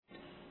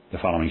The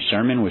following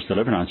sermon was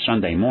delivered on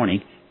Sunday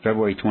morning,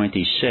 February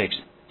 26,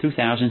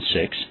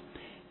 2006,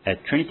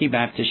 at Trinity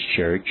Baptist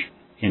Church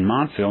in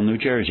Montville, New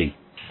Jersey.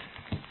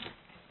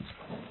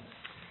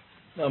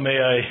 Now may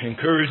I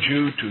encourage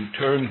you to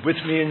turn with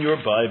me in your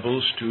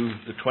Bibles to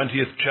the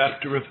 20th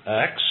chapter of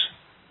Acts,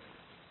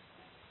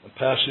 a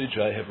passage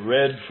I have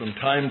read from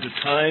time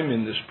to time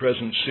in this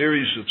present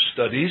series of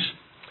studies.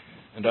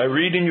 And I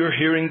read in your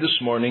hearing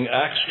this morning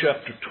Acts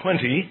chapter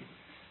 20,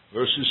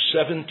 verses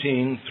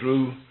 17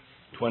 through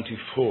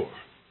 24.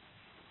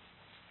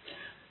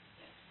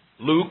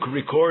 Luke,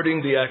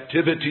 recording the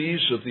activities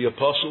of the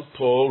Apostle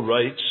Paul,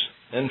 writes,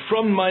 "And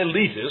from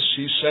Miletus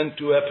he sent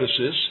to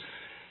Ephesus,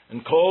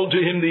 and called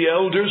to him the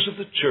elders of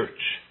the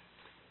church.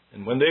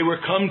 And when they were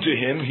come to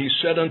him, he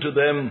said unto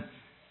them,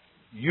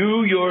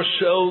 You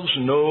yourselves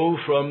know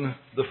from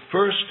the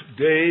first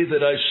day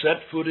that I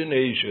set foot in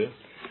Asia,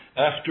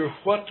 after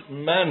what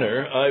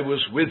manner I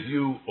was with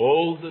you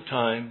all the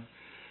time,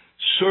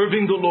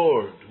 serving the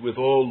Lord with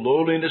all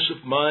lowliness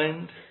of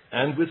mind,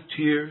 and with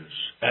tears,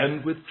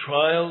 and with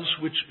trials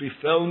which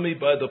befell me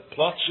by the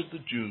plots of the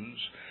Jews,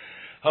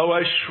 how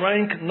I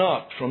shrank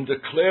not from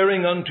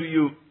declaring unto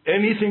you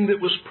anything that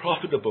was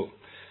profitable,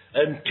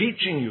 and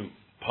teaching you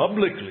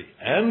publicly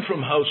and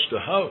from house to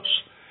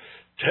house,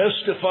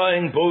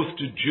 testifying both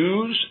to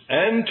Jews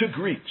and to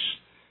Greeks,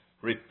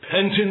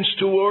 repentance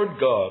toward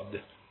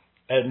God,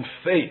 and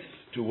faith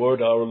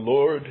toward our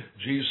Lord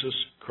Jesus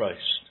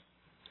Christ.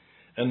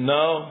 And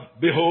now,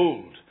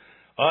 behold,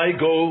 I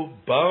go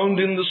bound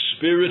in the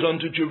Spirit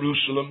unto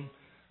Jerusalem,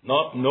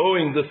 not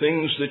knowing the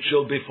things that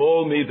shall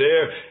befall me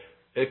there,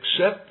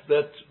 except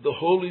that the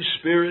Holy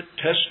Spirit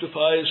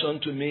testifies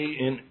unto me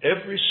in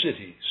every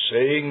city,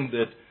 saying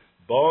that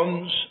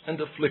bonds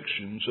and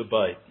afflictions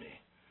abide me.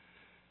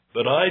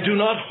 But I do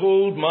not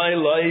hold my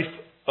life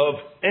of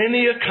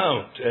any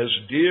account as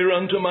dear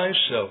unto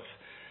myself,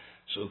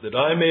 so that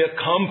I may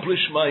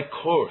accomplish my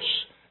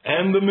course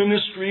and the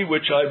ministry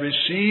which I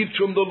received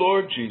from the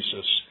Lord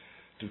Jesus,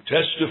 to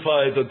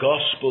testify the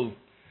gospel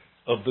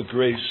of the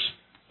grace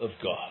of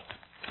God."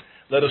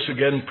 Let us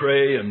again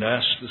pray and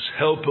ask this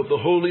help of the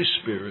Holy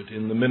Spirit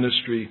in the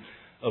ministry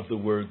of the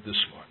Word this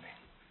morning.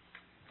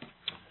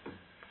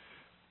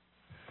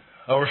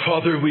 Our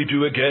Father, we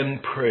do again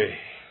pray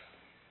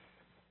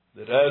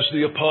that as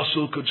the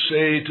Apostle could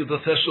say to the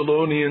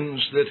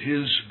Thessalonians that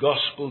his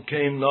gospel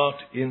came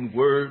not in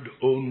word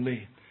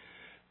only,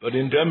 but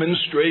in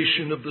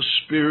demonstration of the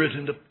Spirit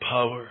and of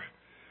power,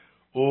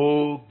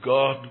 O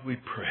God, we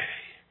pray,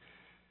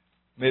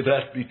 may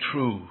that be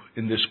true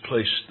in this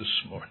place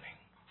this morning.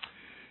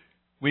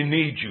 We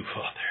need you,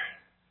 Father.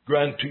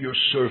 Grant to your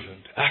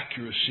servant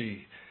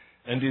accuracy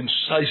and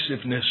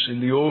incisiveness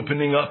in the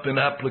opening up and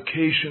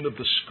application of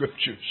the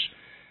Scriptures.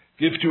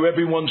 Give to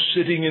everyone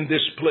sitting in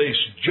this place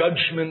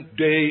judgment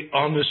day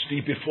honesty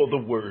before the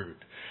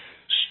Word.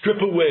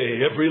 Strip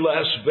away every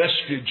last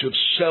vestige of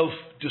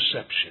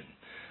self-deception,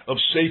 of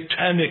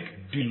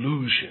satanic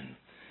delusion,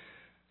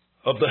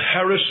 of the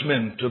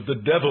harassment of the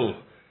devil.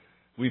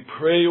 We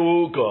pray,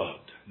 O God,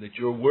 that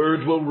your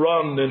word will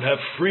run and have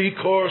free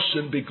course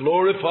and be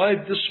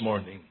glorified this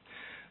morning.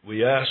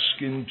 We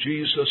ask in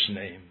Jesus'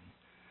 name.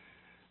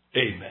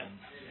 Amen.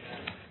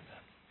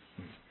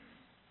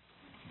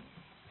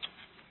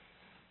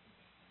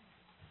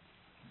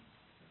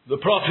 The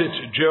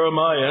prophet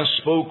Jeremiah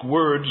spoke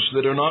words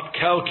that are not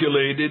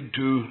calculated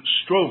to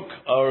stroke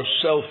our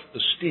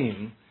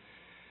self-esteem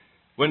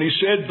when he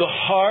said, "The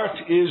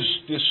heart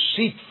is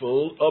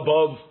deceitful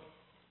above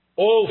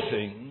all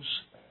things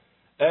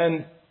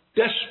and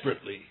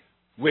desperately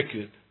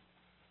wicked.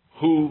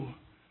 Who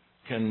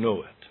can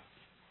know it?"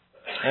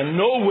 And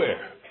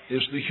nowhere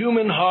is the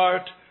human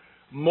heart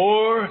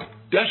more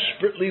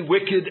desperately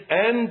wicked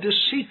and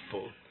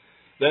deceitful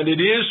than it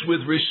is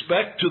with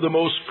respect to the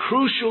most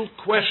crucial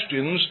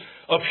questions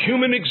of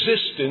human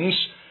existence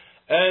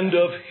and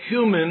of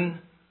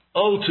human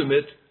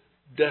ultimate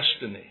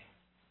destiny.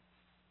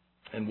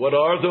 And what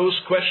are those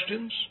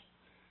questions?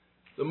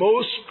 The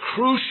most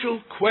crucial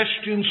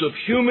questions of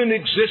human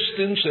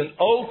existence and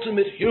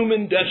ultimate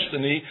human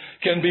destiny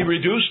can be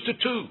reduced to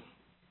two.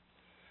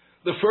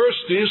 The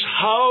first is,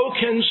 how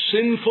can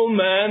sinful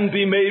man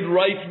be made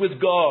right with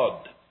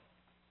God?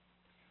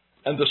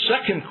 And the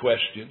second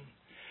question,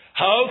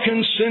 how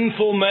can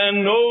sinful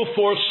man know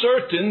for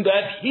certain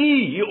that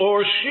he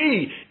or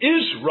she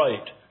is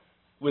right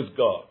with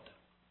God?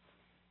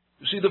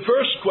 You see, the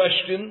first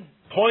question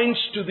points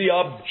to the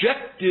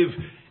objective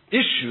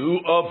issue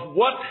of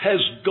what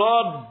has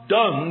God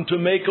done to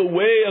make a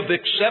way of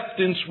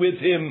acceptance with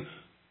Him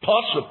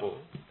possible.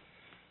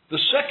 The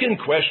second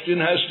question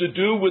has to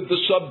do with the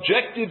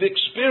subjective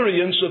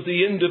experience of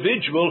the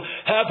individual.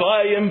 Have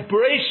I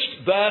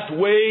embraced that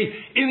way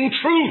in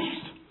truth?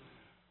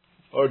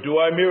 Or do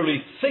I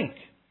merely think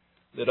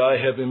that I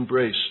have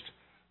embraced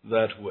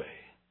that way?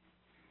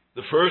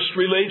 The first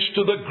relates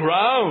to the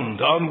ground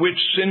on which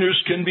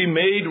sinners can be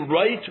made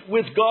right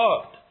with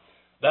God.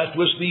 That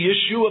was the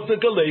issue of the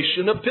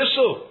Galatian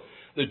epistle.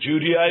 The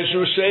Judaizers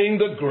were saying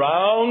the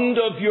ground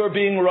of your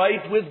being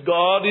right with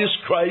God is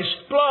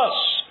Christ plus.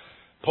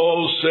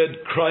 Paul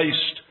said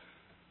Christ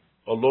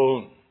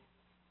alone.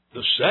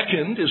 The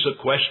second is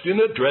a question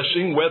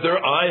addressing whether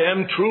I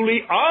am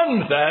truly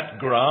on that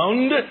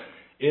ground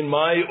in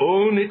my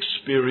own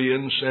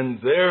experience and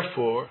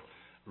therefore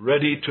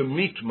ready to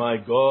meet my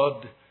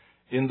God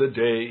in the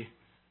day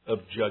of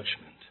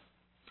judgment.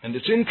 And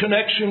it's in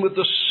connection with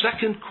the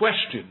second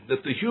question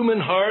that the human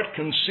heart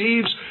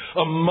conceives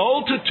a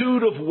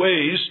multitude of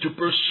ways to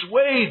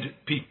persuade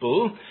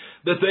people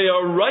that they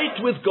are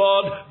right with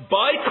God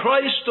by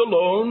Christ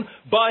alone,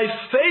 by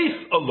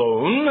faith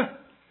alone,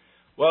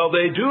 while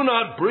they do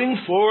not bring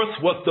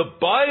forth what the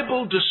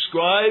Bible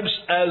describes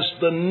as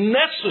the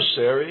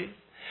necessary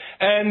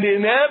and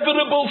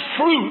inevitable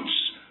fruits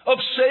of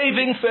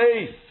saving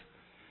faith.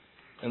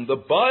 And the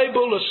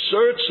Bible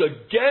asserts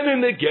again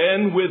and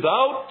again,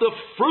 without the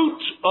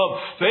fruit of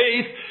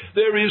faith,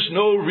 there is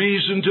no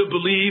reason to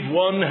believe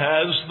one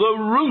has the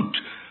root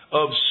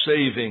of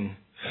saving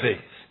faith.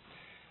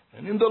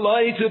 And in the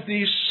light of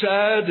these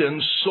sad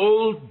and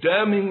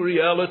soul-damning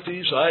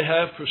realities, I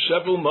have for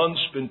several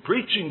months been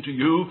preaching to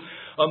you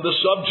on the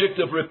subject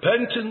of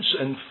repentance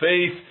and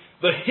faith,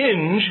 the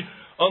hinge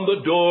on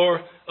the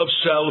door of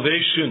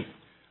salvation.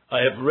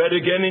 I have read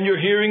again in your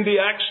hearing the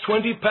Acts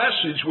 20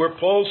 passage where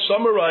Paul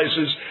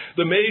summarizes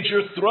the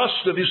major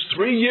thrust of his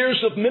 3 years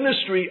of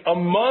ministry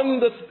among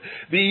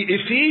the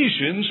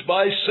Ephesians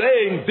by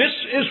saying, this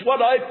is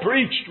what I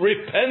preached,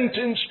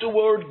 repentance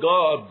toward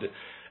God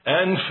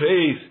and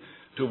faith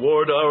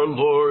toward our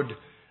Lord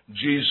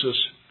Jesus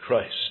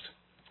Christ.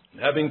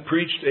 And having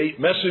preached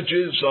 8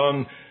 messages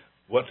on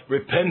what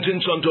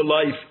repentance unto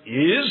life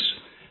is,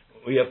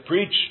 we have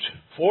preached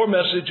 4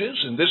 messages,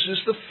 and this is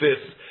the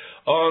 5th,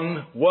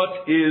 on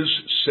what is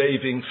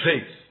saving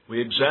faith.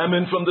 We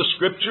examine from the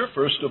Scripture,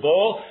 first of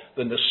all,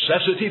 the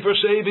necessity for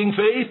saving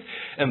faith,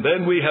 and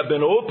then we have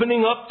been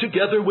opening up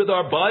together with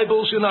our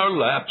Bibles in our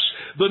laps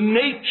the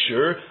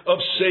nature of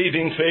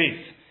saving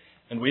faith.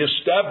 And we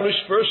establish,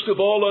 first of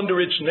all, under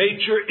its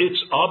nature, its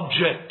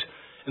object.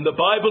 And the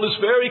Bible is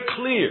very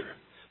clear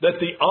that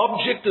the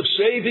object of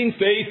saving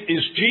faith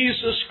is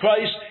Jesus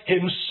Christ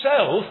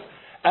Himself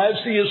as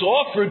He is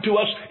offered to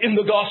us in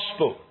the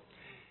gospel.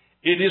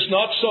 It is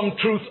not some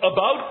truth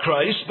about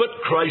Christ,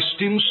 but Christ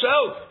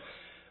Himself.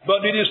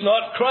 But it is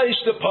not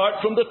Christ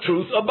apart from the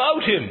truth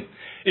about Him.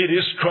 It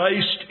is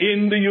Christ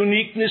in the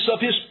uniqueness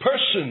of His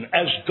person,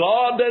 as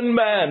God and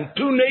man,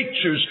 2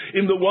 natures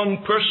in the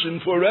one person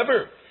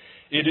forever.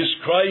 It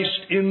is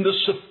Christ in the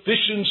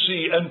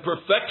sufficiency and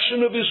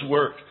perfection of His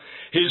work,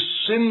 His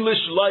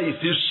sinless life,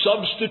 His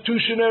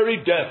substitutionary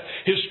death,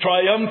 His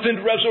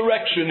triumphant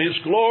resurrection, His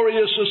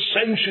glorious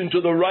ascension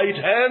to the right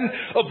hand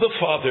of the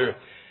Father.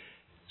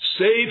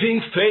 Saving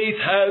faith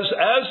has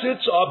as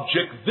its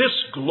object this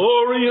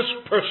glorious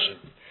person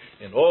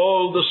in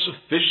all the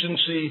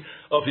sufficiency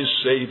of His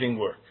saving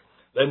work.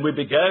 Then we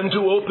began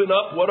to open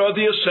up what are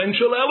the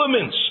essential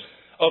elements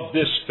of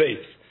this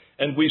faith.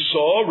 And we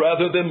saw,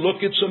 rather than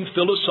look at some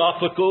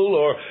philosophical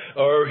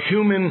or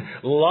human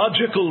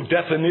logical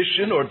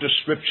definition or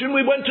description,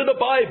 we went to the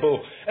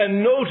Bible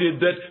and noted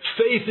that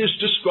faith is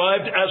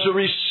described as a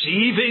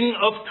receiving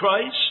of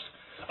Christ,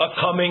 a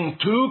coming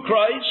to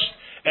Christ,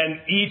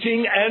 an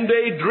eating and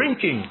a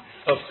drinking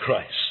of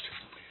Christ.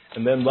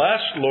 And then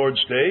last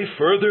Lord's Day,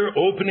 further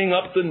opening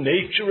up the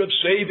nature of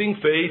saving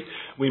faith,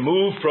 we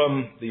move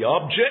from the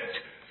object,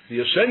 the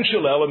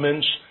essential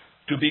elements,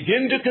 to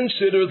begin to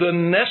consider the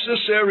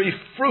necessary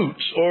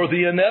fruits or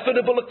the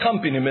inevitable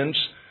accompaniments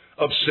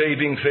of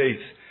saving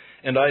faith.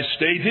 And I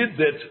stated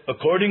that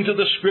according to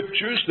the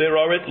Scriptures, there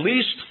are at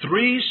least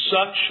 3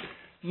 such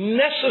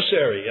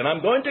necessary. And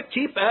I'm going to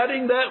keep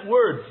adding that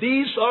word.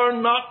 These are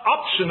not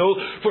optional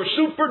for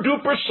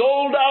super-duper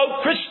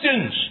sold-out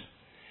Christians.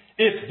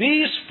 If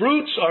these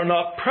fruits are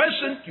not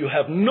present, you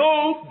have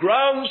no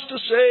grounds to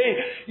say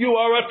you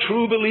are a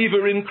true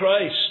believer in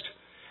Christ.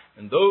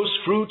 And those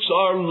fruits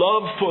are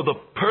love for the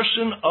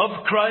person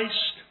of Christ,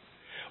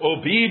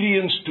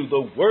 obedience to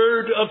the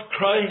Word of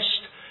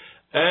Christ,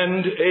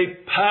 and a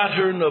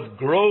pattern of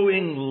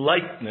growing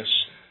likeness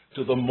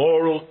to the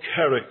moral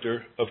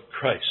character of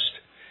Christ.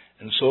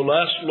 And so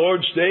last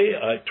Lord's Day,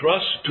 I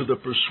trust to the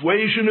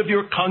persuasion of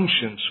your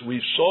conscience,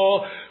 we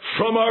saw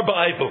from our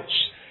Bibles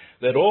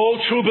that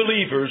all true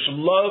believers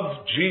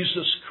love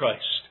Jesus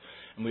Christ.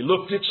 And we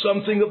looked at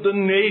something of the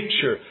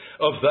nature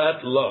of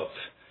that love.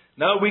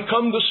 Now we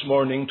come this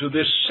morning to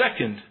this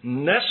second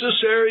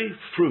necessary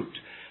fruit,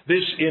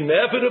 this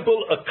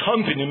inevitable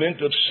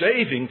accompaniment of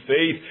saving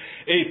faith,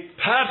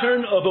 a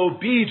pattern of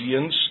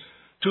obedience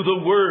to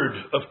the Word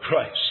of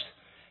Christ.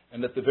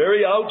 And at the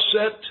very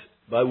outset,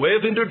 by way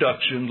of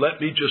introduction, let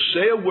me just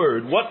say a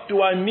word. What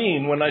do I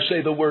mean when I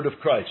say the Word of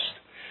Christ?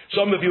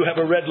 Some of you have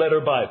a red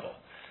letter Bible.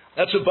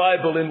 That's a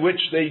Bible in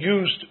which they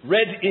used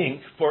red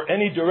ink for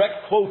any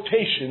direct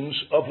quotations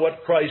of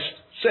what Christ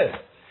said.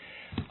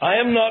 I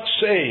am not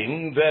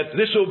saying that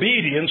this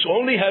obedience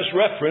only has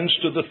reference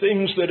to the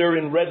things that are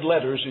in red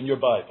letters in your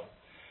Bible.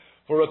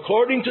 For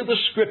according to the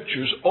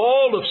Scriptures,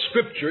 all of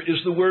Scripture is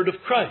the word of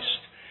Christ.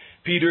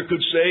 Peter could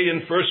say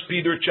in 1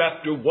 Peter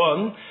chapter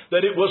 1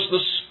 that it was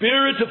the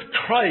Spirit of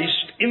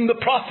Christ in the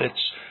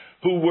prophets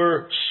who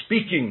were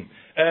speaking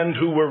and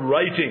who were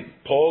writing.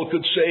 Paul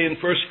could say in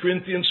 1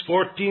 Corinthians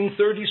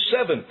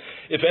 14:37,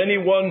 if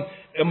anyone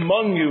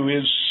among you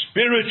is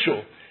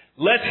spiritual,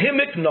 let him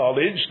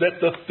acknowledge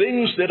that the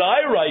things that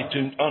I write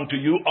unto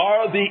you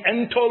are the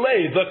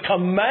entole, the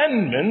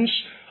commandments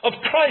of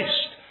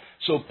Christ.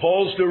 So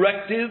Paul's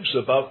directives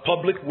about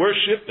public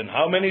worship and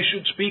how many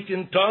should speak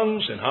in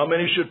tongues and how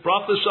many should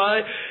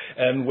prophesy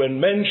and when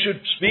men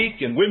should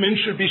speak and women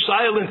should be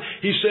silent,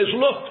 he says,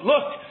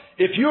 look,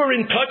 if you're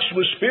in touch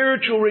with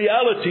spiritual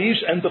realities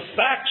and the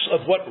facts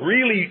of what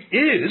really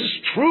is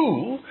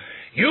true,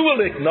 you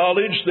will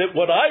acknowledge that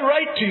what I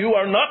write to you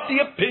are not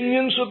the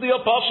opinions of the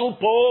Apostle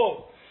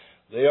Paul.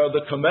 They are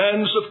the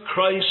commands of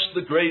Christ,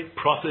 the great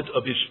prophet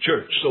of his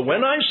church. So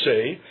when I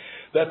say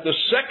that the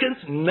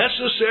second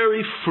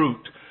necessary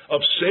fruit of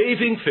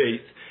saving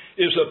faith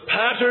is a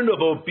pattern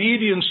of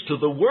obedience to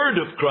the word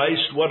of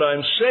Christ, what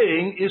I'm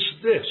saying is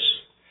this: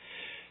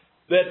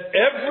 that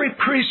every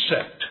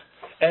precept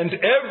and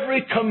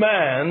every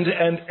command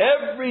and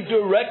every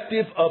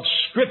directive of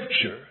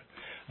Scripture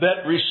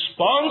that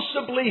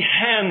responsibly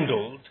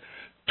handled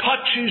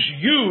touches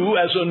you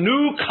as a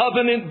new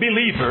covenant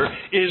believer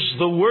is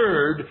the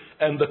word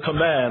and the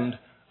command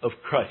of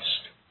Christ.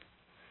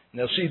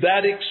 Now see,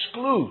 that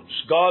excludes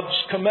God's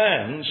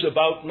commands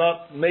about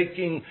not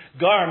making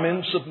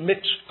garments of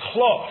mixed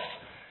cloth.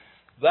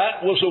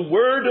 That was a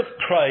word of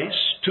Christ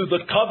to the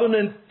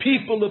covenant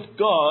people of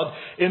God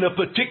in a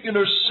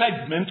particular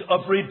segment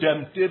of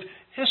redemptive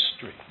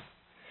history.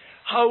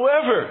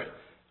 However,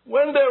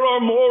 when there are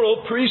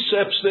moral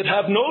precepts that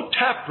have no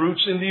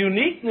taproots in the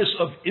uniqueness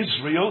of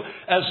Israel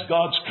as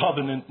God's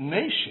covenant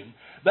nation,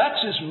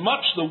 that's as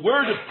much the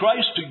word of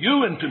Christ to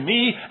you and to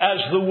me as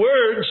the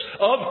words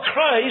of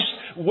Christ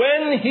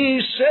when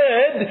he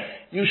said,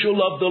 you shall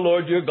love the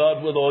Lord your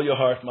God with all your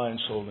heart, mind,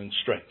 soul, and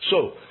strength.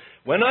 So,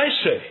 when I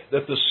say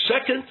that the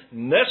second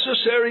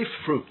necessary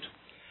fruit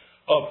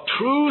of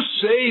true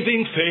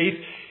saving faith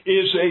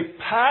is a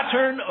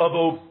pattern of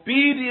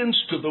obedience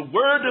to the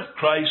word of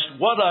Christ,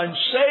 what I'm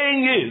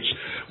saying is,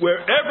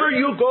 wherever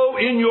you go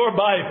in your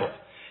Bible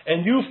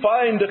and you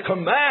find a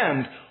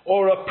command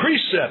or a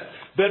precept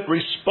that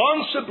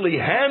responsibly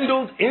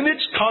handled in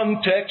its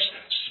context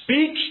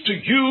speaks to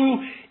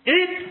you,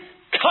 it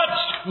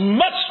cuts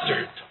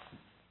mustard.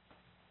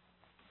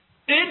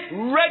 It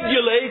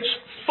regulates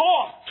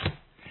thought.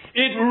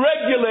 It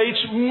regulates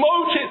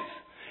motive.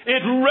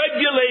 It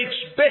regulates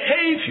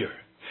behavior.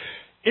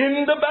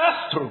 In the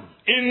bathroom,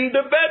 in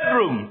the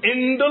bedroom,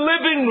 in the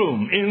living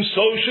room, in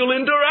social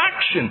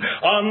interaction,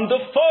 on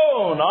the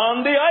phone,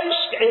 on the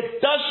ice.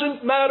 It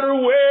doesn't matter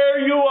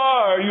where you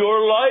are.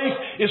 Your life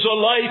is a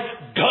life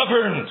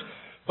governed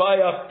by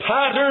a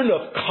pattern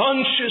of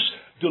conscious,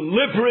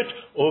 deliberate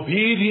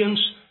obedience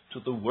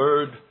to the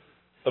word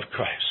of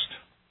Christ.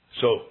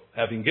 So,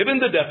 having given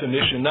the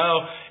definition,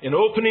 now in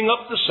opening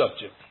up the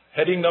subject,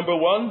 heading number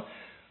 1,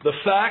 the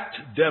fact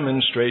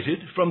demonstrated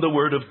from the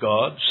Word of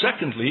God.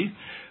 Secondly,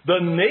 the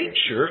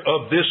nature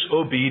of this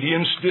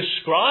obedience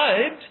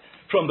described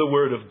from the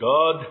Word of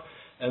God.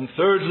 And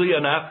thirdly,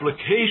 an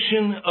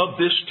application of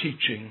this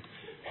teaching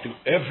to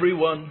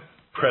everyone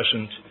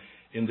present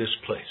in this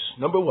place.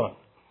 Number 1,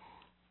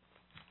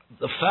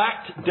 the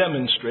fact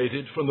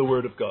demonstrated from the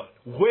Word of God.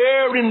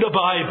 Where in the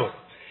Bible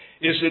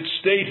is it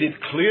stated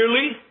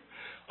clearly,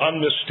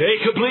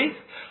 unmistakably,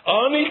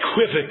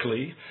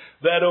 unequivocally,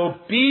 that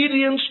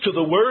obedience to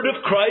the word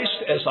of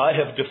Christ, as I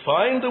have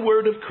defined the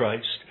word of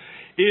Christ,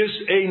 is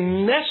a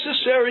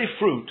necessary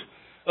fruit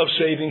of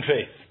saving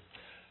faith?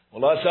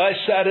 Well, as I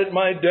sat at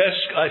my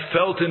desk, I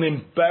felt an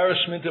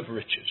embarrassment of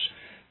riches.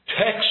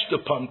 Text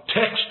upon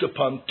text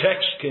upon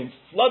text came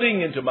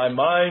flooding into my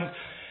mind,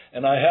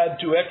 and I had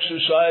to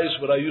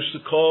exercise what I used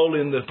to call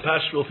in the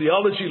pastoral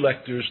theology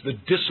lectures the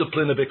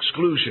discipline of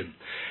exclusion.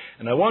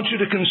 And I want you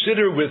to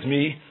consider with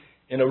me,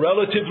 in a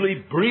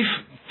relatively brief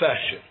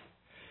fashion,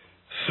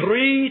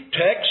 3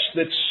 texts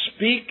that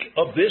speak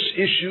of this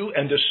issue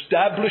and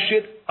establish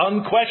it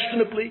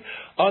unquestionably,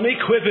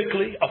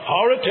 unequivocally,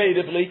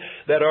 authoritatively,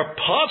 that are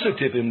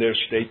positive in their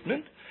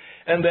statement,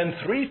 and then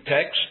 3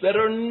 texts that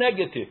are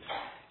negative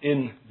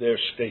in their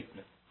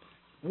statement.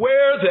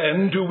 Where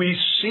then do we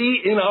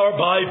see in our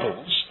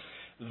Bibles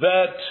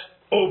that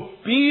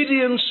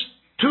obedience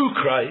to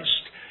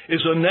Christ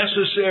is a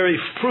necessary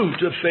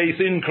fruit of faith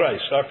in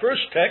Christ? Our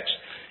first text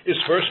is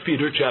 1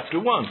 Peter chapter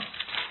 1.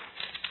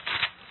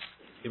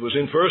 It was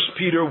in 1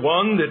 Peter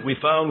 1 that we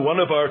found one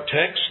of our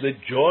texts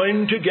that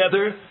joined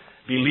together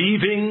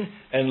believing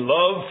and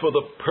love for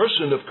the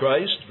person of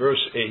Christ,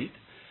 verse 8.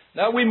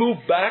 Now we move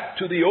back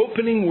to the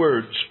opening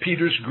words,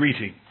 Peter's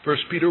greeting, 1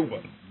 Peter 1,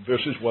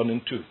 verses 1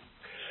 and 2.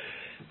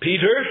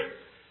 Peter,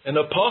 an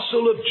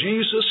apostle of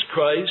Jesus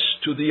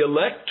Christ, to the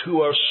elect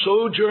who are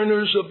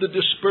sojourners of the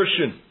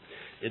dispersion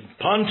in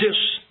Pontus,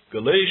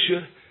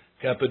 Galatia,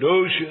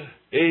 Cappadocia,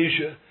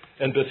 Asia,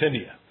 and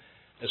Bithynia,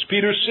 as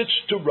Peter sits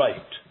to write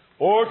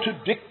or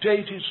to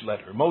dictate his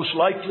letter, most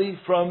likely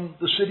from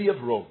the city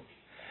of Rome,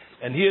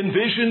 and he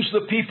envisions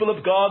the people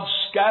of God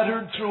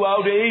scattered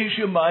throughout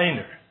Asia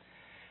Minor,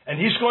 and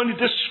he's going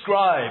to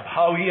describe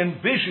how he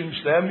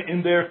envisions them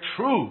in their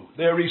true,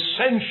 their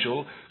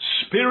essential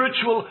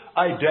spiritual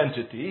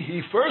identity.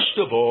 He first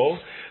of all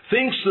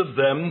thinks of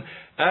them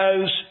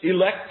as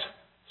elect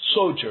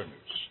sojourners,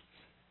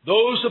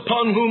 those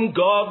upon whom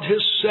God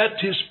has set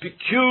his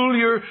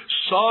peculiar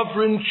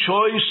sovereign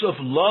choice of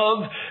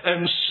love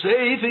and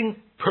saving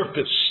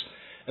purpose.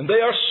 And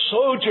they are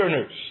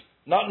sojourners,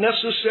 not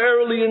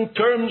necessarily in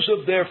terms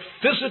of their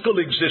physical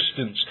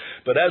existence,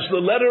 but as the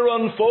letter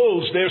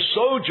unfolds, they're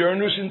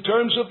sojourners in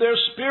terms of their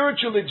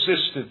spiritual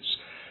existence.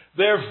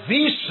 Their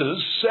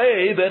visas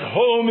say that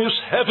home is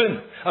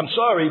heaven.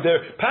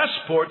 Their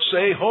passports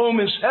say home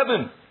is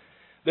heaven.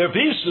 Their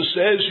visa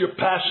says you're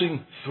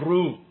passing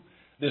through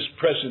this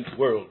present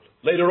world.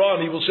 Later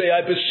on, he will say,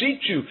 I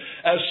beseech you,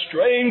 as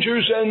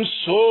strangers and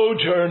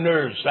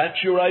sojourners.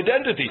 That's your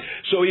identity.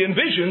 So he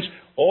envisions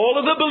all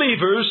of the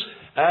believers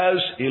as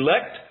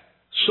elect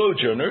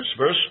sojourners,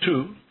 verse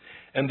 2,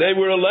 and they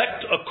were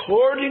elect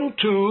according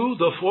to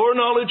the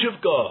foreknowledge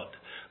of God.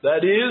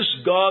 That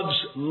is, God's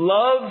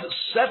love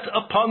set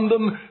upon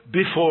them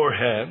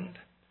beforehand.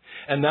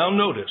 And now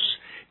notice,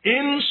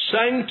 in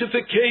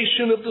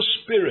sanctification of the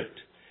Spirit,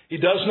 he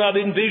does not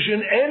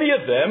envision any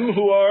of them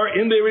who are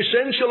in their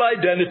essential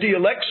identity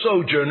elect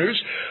sojourners,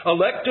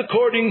 elect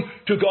according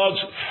to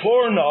God's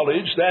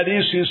foreknowledge, that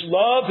is, his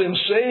love and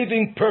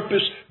saving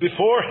purpose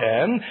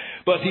beforehand,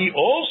 but he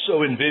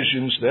also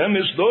envisions them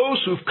as those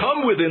who've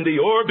come within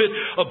the orbit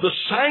of the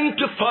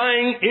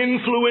sanctifying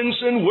influence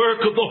and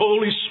work of the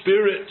Holy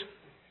Spirit.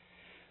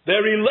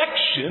 Their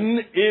election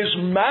is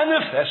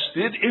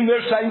manifested in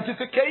their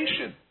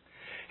sanctification.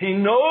 He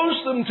knows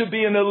them to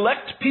be an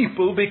elect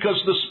people because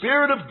the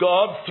Spirit of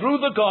God, through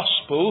the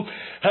gospel,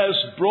 has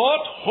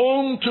brought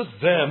home to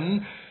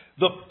them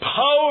the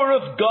power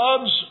of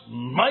God's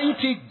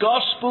mighty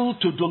gospel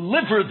to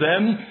deliver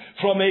them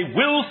from a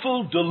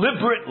willful,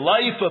 deliberate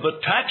life of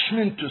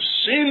attachment to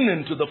sin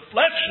and to the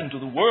flesh and to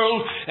the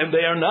world, and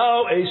they are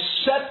now a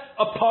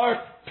set-apart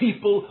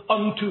people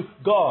unto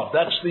God.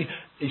 That's the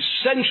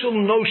essential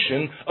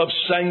notion of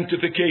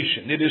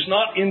sanctification. It is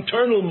not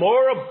internal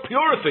moral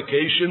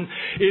purification.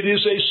 It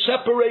is a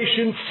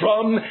separation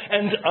from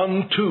and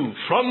unto,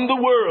 from the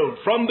world,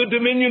 from the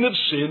dominion of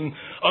sin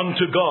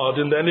unto God,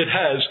 and then it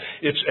has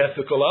its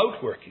ethical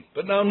outworking.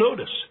 But now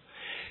notice,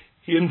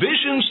 he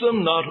envisions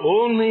them not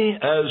only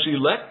as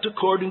elect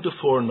according to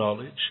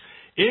foreknowledge,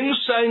 in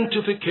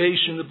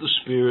sanctification of the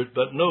Spirit,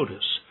 but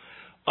notice,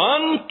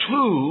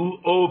 unto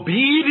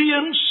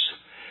obedience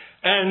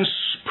and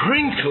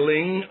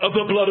sprinkling of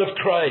the blood of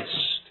Christ.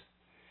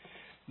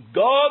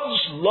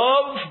 God's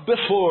love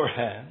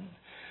beforehand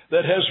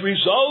that has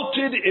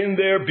resulted in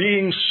their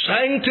being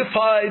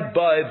sanctified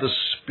by the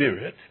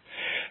Spirit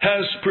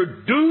has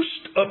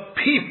produced a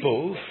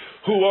people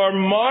who are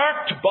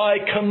marked by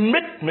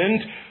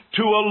commitment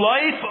to a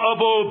life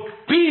of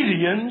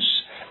obedience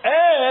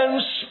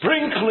and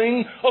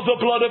sprinkling of the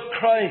blood of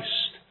Christ.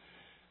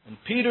 And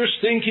Peter's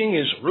thinking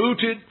is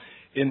rooted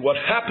in what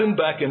happened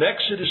back in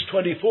Exodus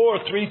 24,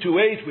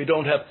 3-8. We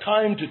don't have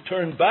time to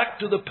turn back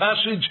to the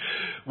passage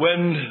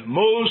when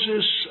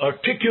Moses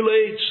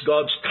articulates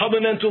God's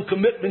covenantal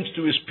commitments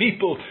to his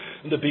people.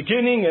 In the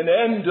beginning and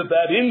end of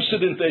that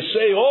incident, they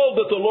say, all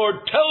that the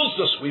Lord tells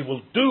us we will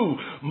do.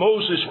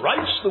 Moses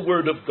writes the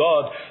word of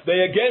God. They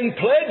again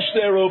pledge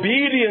their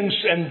obedience,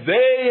 and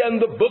they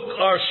and the book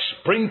are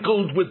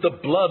sprinkled with the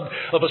blood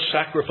of a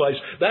sacrifice.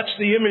 That's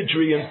the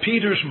imagery in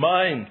Peter's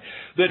mind,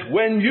 that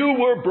when you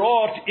were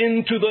brought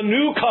into the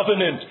new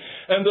covenant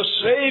and the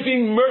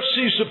saving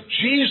mercies of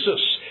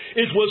Jesus,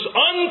 it was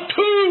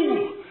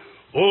unto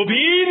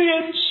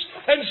obedience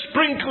and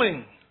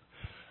sprinkling.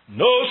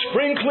 No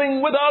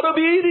sprinkling without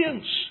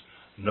obedience.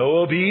 No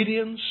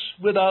obedience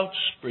without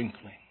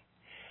sprinkling.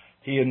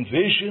 He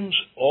envisions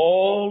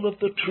all of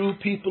the true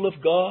people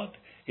of God,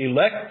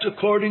 elect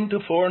according to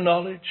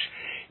foreknowledge,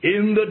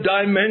 in the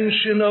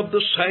dimension of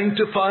the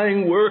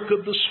sanctifying work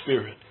of the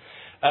Spirit,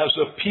 as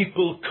a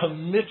people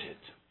committed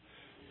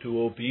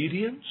to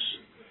obedience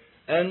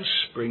and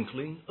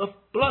sprinkling of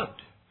blood.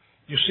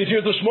 You sit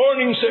here this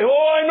morning and say,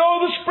 oh, I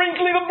know the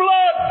sprinkling of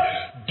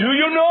blood. Do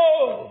you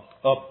know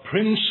a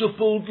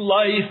principled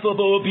life of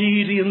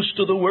obedience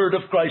to the word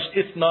of Christ?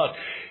 If not,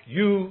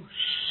 you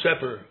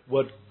sever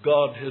what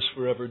God has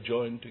forever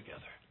joined together.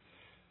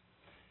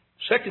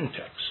 Second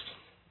text,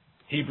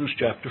 Hebrews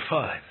chapter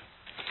 5.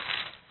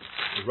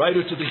 The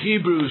writer to the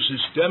Hebrews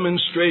is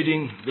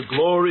demonstrating the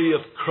glory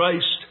of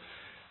Christ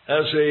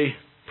as a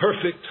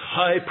perfect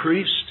high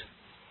priest,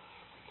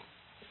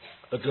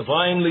 a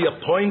divinely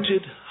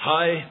appointed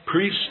high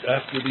priest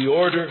after the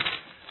order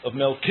of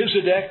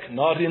Melchizedek,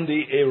 not in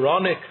the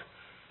Aaronic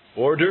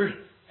order,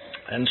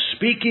 and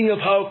speaking of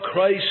how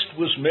Christ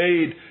was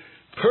made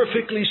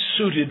perfectly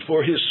suited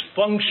for his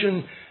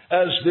function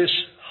as this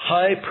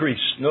high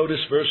priest.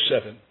 Notice verse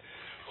 7.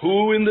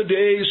 Who in the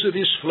days of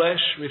his flesh,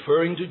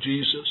 referring to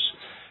Jesus,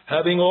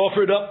 having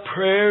offered up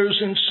prayers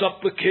and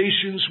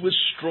supplications with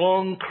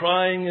strong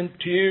crying and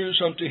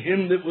tears unto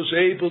him that was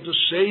able to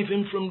save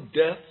him from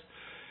death,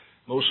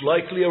 most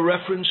likely a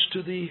reference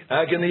to the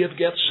agony of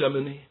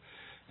Gethsemane,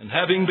 and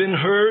having been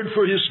heard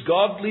for his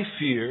godly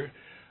fear,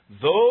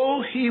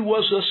 though he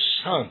was a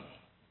son,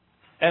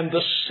 and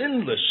the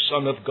sinless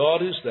Son of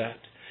God is that,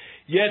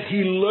 yet he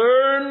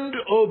learned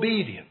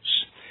obedience.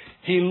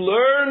 He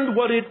learned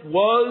what it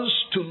was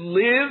to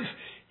live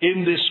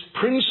in this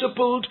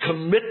principled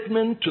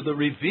commitment to the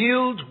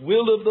revealed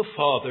will of the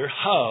Father.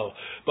 How?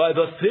 By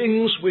the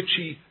things which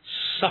he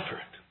suffered.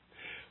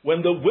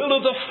 When the will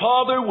of the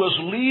Father was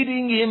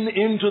leading him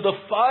into the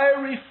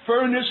fiery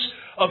furnace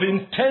of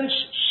intense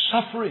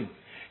suffering,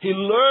 he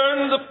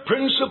learned the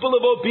principle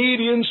of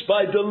obedience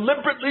by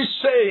deliberately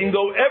saying,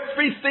 though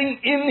everything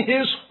in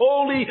his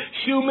holy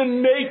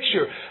human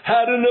nature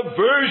had an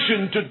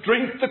aversion to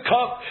drink the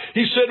cup,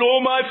 he said, "Oh,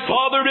 my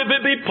Father, if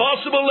it be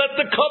possible, let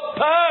the cup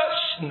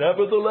pass.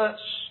 Nevertheless,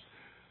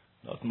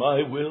 not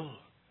my will,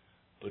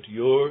 but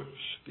yours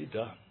be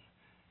done."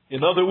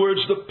 In other words,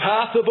 the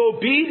path of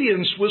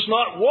obedience was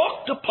not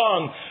walked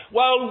upon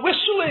while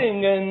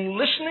whistling and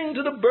listening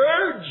to the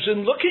birds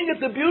and looking at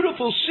the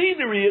beautiful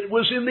scenery. It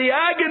was in the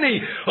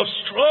agony of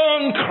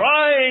strong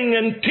crying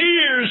and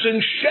tears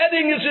and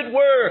shedding, as it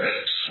were,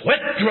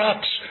 sweat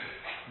drops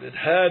that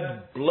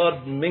had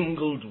blood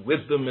mingled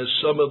with them as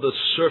some of the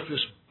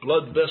surface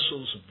blood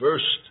vessels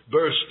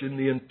burst in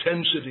the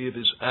intensity of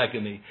his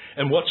agony.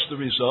 And what's the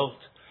result?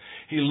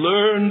 He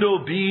learned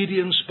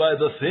obedience by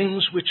the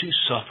things which he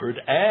suffered,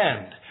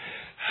 and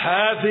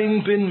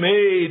having been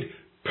made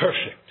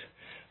perfect,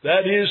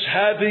 that is,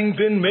 having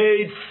been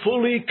made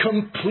fully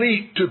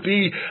complete to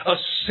be a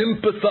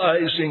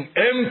sympathizing,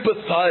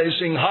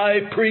 empathizing high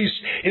priest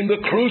in the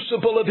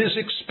crucible of his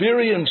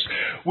experience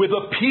with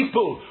a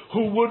people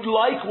who would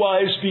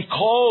likewise be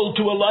called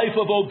to a life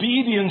of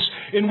obedience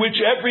in which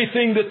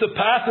everything that the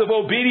path of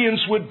obedience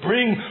would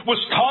bring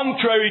was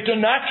contrary to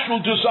natural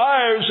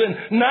desires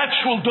and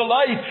natural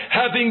delight,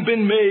 having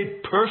been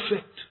made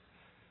perfect.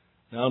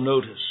 Now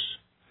notice,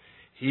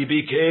 he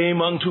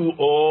became unto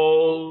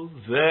all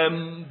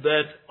them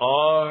that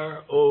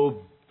are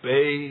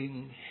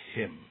obeying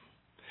him.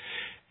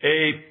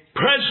 A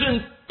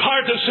present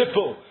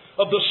participle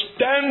of the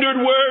standard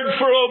word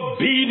for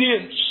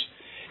obedience,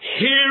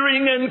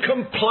 hearing and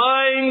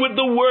complying with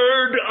the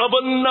word of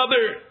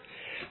another,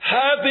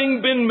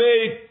 having been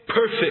made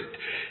perfect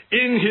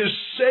in his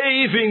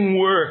saving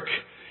work,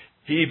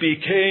 he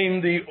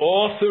became the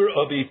author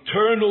of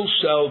eternal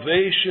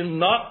salvation,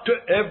 not to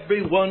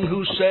everyone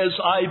who says,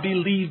 "I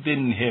believe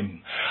in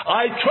him,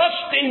 I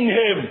trust in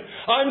him,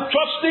 I'm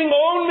trusting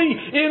only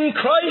in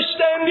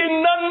Christ and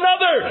in none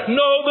other."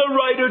 No, the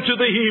writer to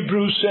the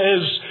Hebrews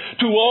says,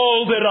 to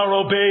all that are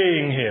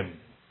obeying him.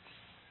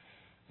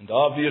 And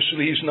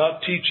obviously he's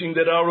not teaching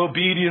that our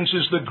obedience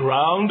is the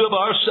ground of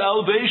our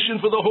salvation,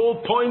 for the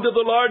whole point of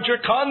the larger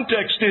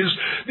context is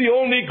the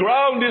only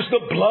ground is the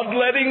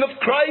bloodletting of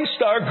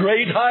Christ, our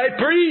great high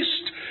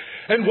priest.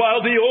 And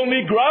while the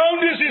only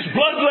ground is his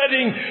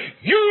bloodletting,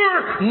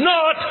 you're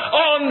not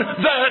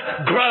on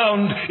that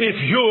ground if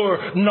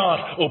you're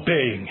not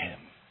obeying him.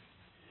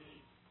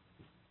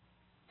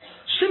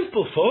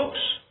 Simple, folks.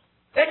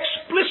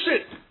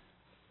 Explicit.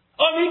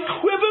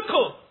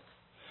 Unequivocal.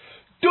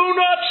 Do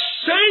not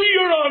say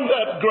you're on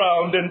that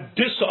ground and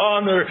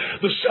dishonor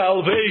the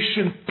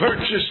salvation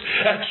purchased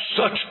at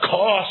such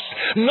cost.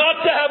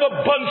 Not to have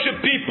a bunch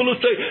of people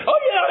who say, "Oh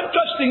yeah, I'm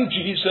trusting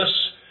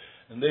Jesus."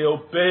 And they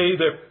obey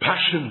their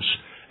passions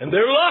and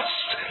their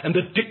lust and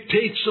the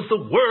dictates of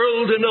the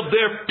world and of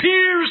their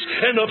peers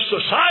and of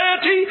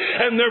society.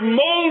 And they're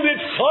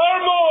molded far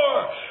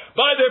more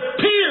by their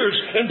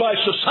peers and by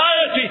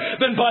society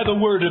than by the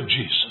word of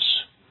Jesus.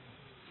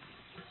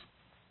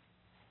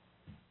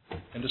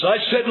 And as I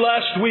said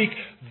last week,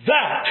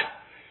 that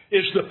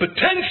is the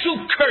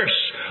potential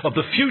curse of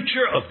the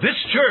future of this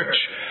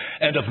church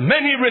and of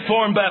many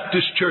Reformed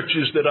Baptist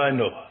churches that I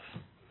know of.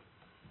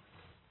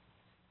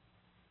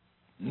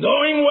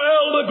 Knowing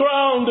well the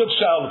ground of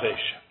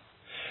salvation,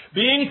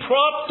 being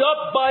propped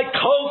up by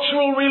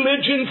cultural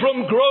religion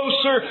from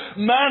grosser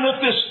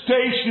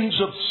manifestations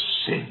of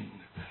sin,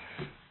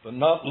 but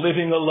not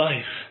living a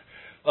life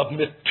of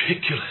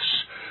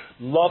meticulous,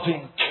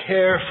 loving,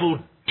 careful,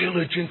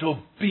 diligent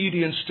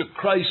obedience to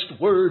Christ's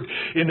word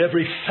in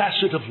every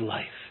facet of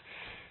life,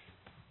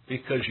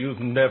 because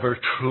you've never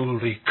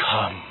truly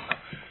come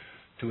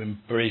to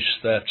embrace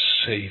that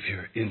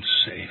Savior in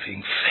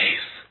saving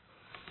faith.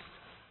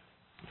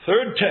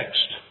 Third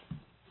text.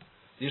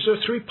 These are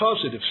three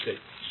positive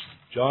statements.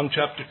 John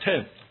chapter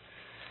 10.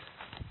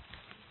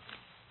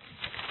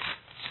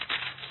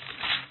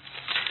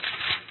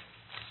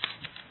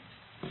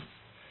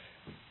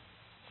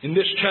 In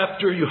this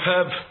chapter you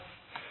have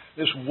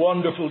this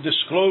wonderful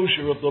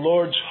disclosure of the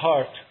Lord's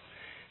heart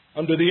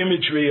under the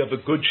imagery of a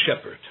good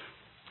shepherd.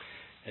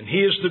 And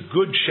he is the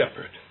good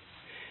shepherd.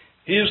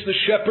 He is the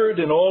shepherd,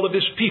 and all of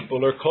his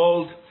people are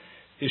called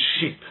his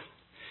sheep.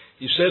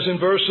 He says in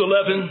verse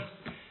 11,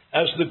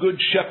 "As the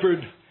good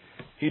shepherd,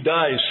 He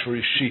dies for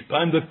his sheep.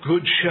 I'm the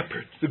good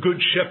shepherd. The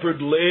good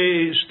shepherd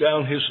lays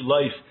down his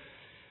life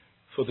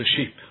for the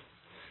sheep.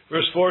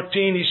 Verse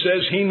 14, he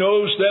says, he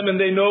knows them and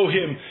they know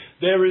him.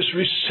 There is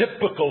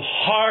reciprocal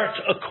heart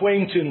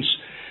acquaintance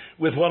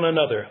with one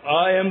another.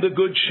 I am the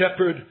good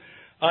shepherd.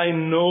 I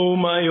know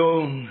my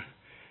own,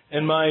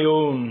 and my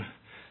own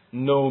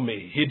know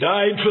me. He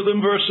died for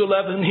them, verse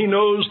 11. He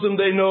knows them,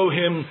 they know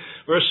him.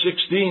 Verse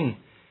 16,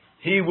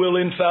 he will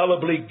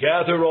infallibly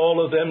gather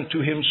all of them to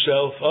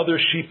himself. Other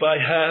sheep I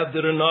have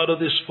that are not of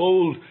this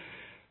fold,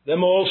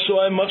 them also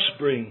I must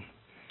bring.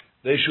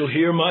 They shall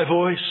hear my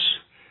voice.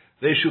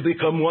 They shall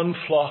become one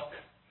flock,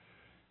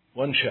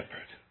 one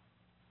shepherd.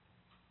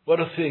 What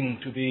a thing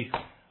to be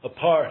a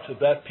part of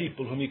that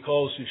people whom he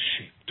calls his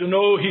sheep. To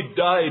know he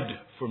died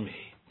for me.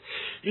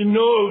 He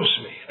knows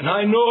me, and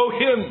I know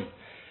him.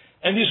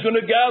 And he's going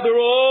to gather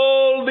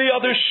all the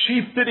other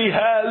sheep that he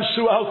has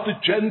throughout the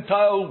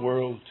Gentile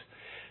world.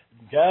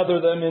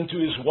 Gather them into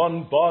his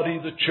one body,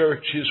 the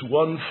church, his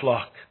one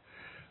flock,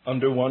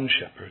 under one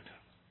shepherd.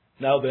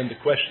 Now then,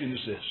 the question is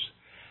this.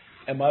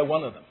 Am I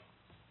one of them?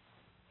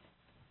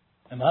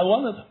 Am I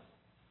one of them?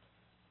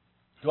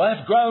 Do I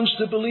have grounds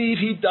to believe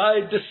he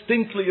died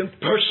distinctly and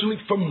personally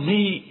for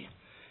me?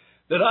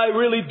 That I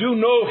really do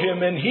know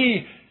him and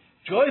he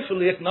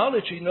joyfully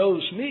acknowledge he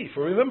knows me.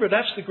 For remember,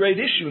 that's the great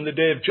issue in the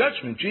day of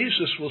judgment.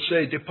 Jesus will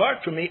say, depart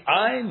from me,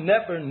 I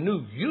never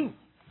knew you.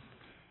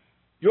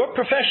 Your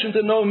profession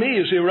to know me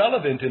is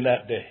irrelevant in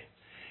that day.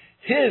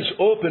 His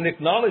open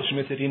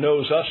acknowledgement that he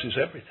knows us is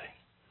everything.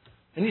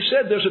 And he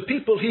said there's a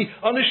people he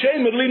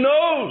unashamedly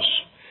knows.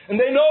 And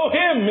they know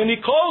him, and he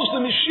calls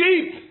them his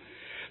sheep.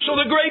 So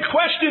the great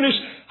question is,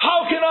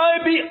 how can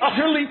I be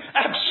utterly,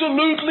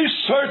 absolutely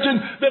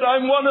certain that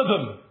I'm one of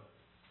them?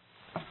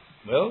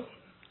 Well,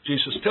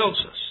 Jesus tells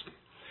us.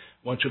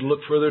 I want you to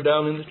look further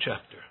down in the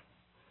chapter.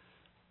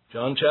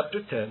 John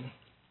chapter 10.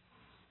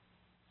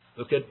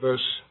 Look at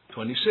verse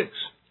 26.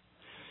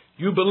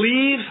 You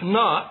believe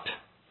not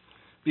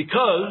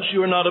because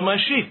you are not of my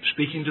sheep.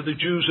 Speaking to the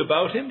Jews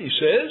about him, he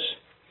says,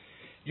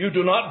 you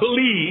do not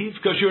believe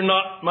because you're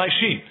not my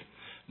sheep.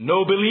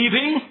 No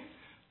believing,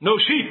 no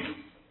sheep.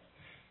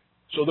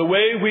 So the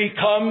way we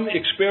come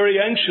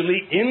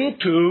experientially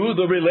into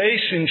the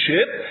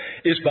relationship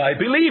is by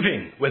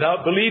believing.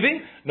 Without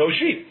believing, no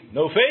sheep.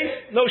 No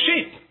faith, no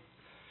sheep.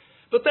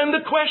 But then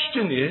the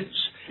question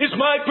is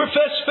my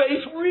professed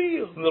faith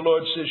real? And the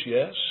Lord says,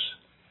 yes.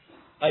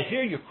 I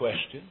hear your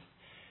question,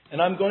 and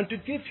I'm going to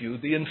give you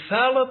the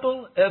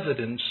infallible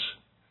evidence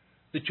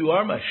that you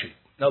are my sheep.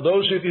 Now,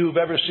 those of you who've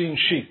ever seen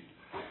sheep,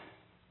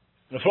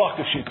 in a flock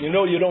of sheep, you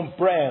know you don't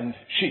brand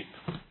sheep.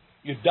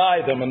 You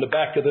dye them on the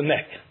back of the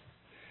neck.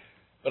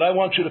 But I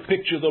want you to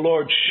picture the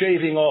Lord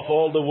shaving off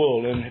all the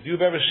wool. And if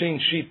you've ever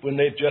seen sheep when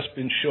they've just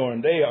been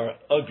shorn, they are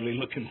ugly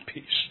looking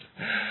beasts.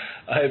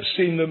 I have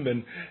seen them,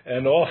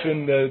 and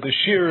often the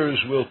shearers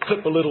will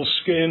clip a little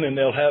skin and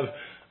they'll have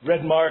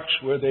red marks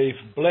where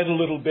they've bled a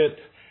little bit.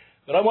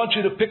 But I want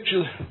you to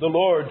picture the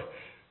Lord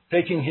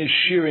taking his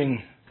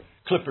shearing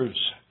clippers,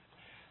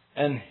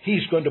 and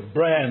he's going to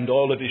brand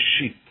all of his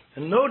sheep.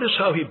 And notice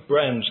how he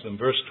brands them,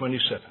 verse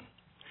 27.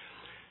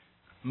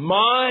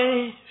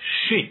 My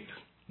sheep,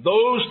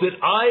 those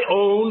that I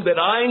own, that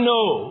I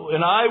know,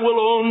 and I will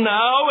own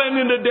now and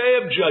in the day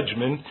of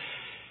judgment,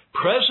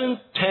 present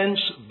tense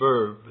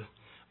verb,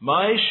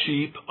 my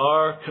sheep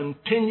are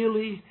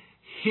continually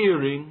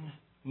hearing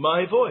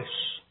my voice.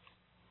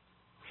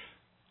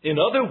 In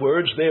other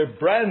words, they're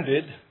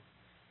branded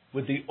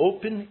with the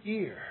open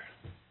ear.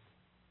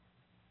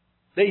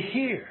 They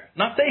hear,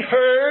 not they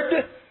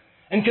heard,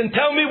 and can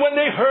tell me when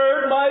they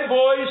heard my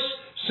voice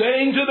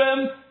saying to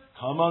them,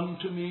 come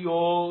unto me,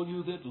 all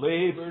you that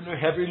labor and are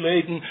heavy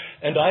laden.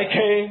 And I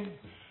came,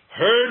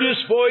 heard his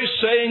voice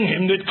saying,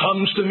 him that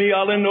comes to me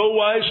I'll in no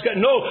wise cast.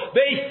 No,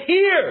 they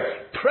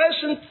hear,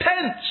 present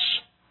tense.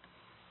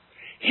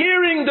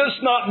 Hearing does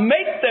not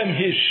make them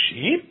his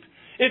sheep.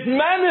 It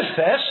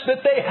manifests that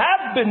they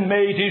have been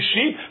made his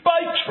sheep by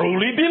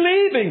truly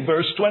believing.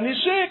 Verse 26.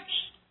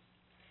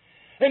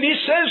 And he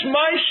says,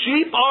 my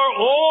sheep are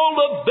all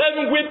of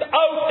them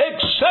without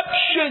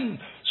exception,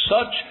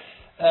 such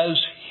as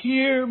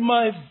hear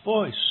my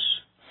voice.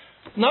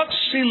 Not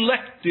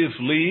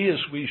selectively, as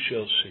we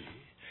shall see.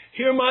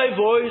 Hear my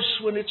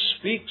voice when it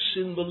speaks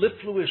in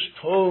mellifluous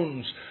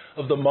tones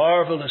of the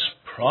marvelous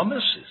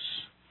promises.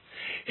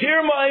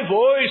 Hear my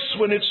voice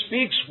when it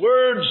speaks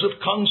words of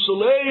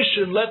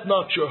consolation. Let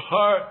not your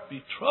heart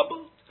be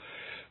troubled.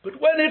 But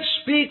when it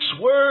speaks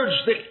words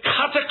that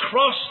cut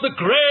across the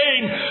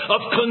grain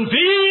of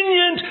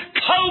convenient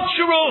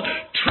cultural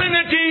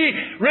Trinity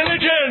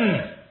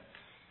religion,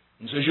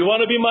 and says, you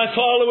want to be my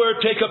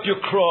follower, take up your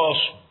cross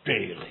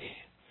daily.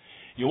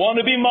 You want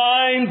to be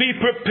mine, be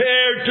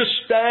prepared to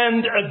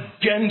stand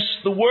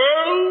against the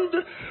world.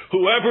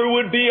 Whoever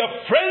would be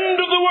a friend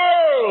of the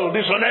world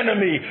is an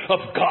enemy of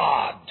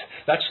God.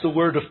 That's the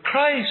word of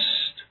Christ.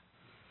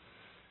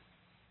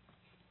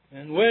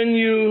 And when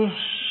you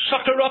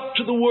sucker up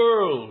to the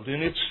world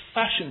in its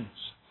fashions,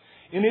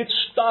 in its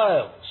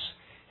styles,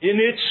 in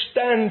its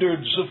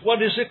standards of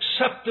what is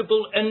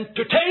acceptable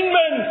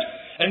entertainment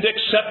and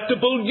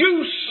acceptable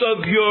use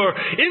of your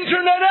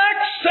internet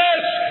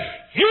access.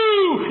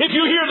 If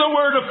you hear the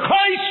word of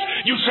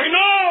Christ, you say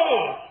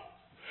no.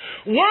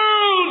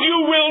 World,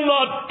 you will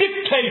not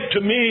dictate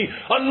to me.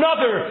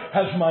 Another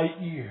has my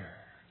ear.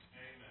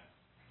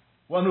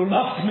 One who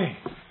loved me,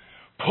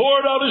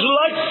 poured out his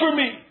life for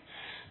me,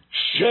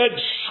 shed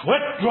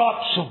sweat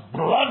drops of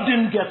blood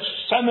in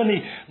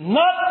Gethsemane,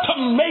 not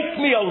to make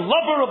me a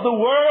lover of the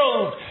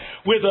world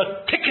with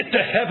a ticket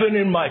to heaven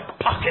in my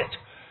pocket,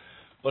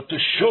 but to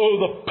show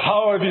the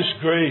power of his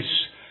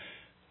grace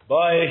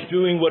by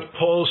doing what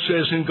Paul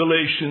says in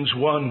Galatians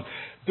 1,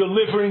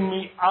 delivering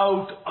me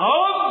out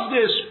of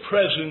this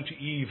present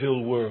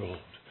evil world,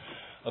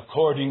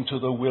 according to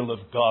the will of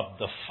God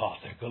the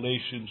Father.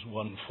 Galatians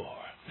 1:4.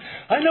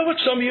 I know what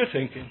some of you are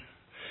thinking.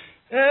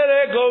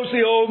 There goes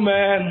the old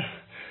man,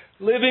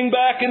 living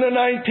back in the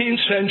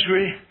 19th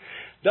century,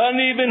 doesn't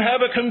even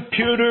have a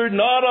computer,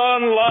 not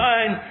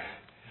online,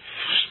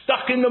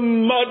 stuck in the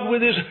mud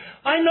with his...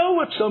 I know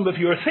what some of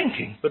you are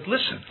thinking, but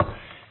listen.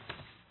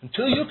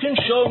 Until you can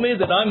show me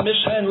that I'm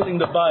mishandling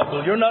the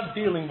Bible, you're not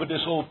dealing with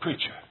this old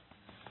preacher.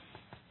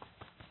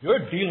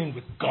 You're dealing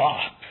with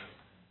God.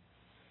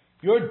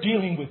 You're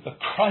dealing with the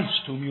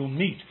Christ whom you'll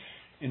meet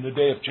in the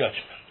day of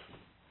judgment.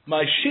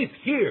 My sheep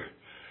hear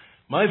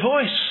my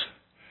voice.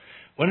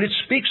 When it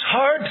speaks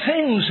hard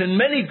things and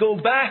many go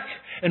back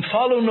and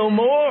follow no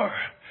more,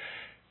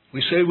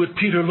 we say with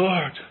Peter,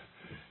 Lord,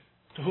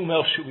 to whom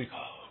else should we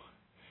go?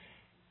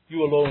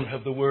 You alone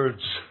have the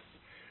words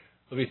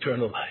of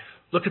eternal life.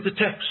 Look at the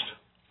text.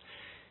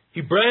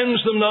 He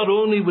brands them not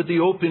only with the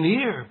open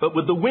ear, but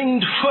with the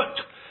winged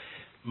foot.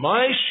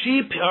 My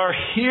sheep are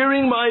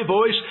hearing my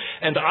voice,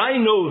 and I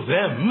know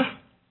them.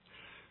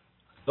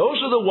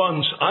 Those are the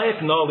ones I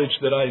acknowledge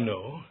that I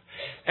know.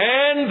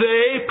 And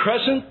they,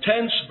 present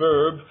tense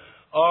verb,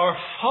 are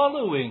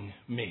following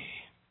me.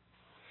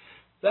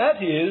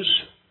 That is,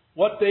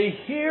 what they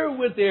hear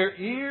with their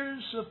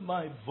ears of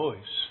my voice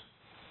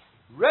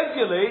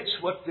regulates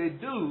what they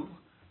do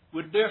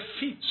with their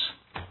feet.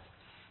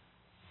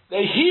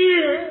 They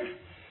hear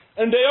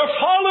and they are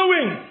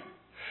following.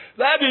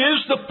 That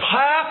is the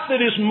path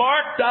that is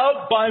marked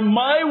out by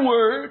my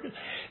word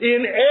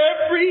in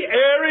every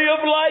area of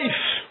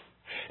life,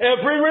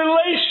 every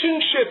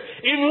relationship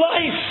in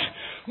life.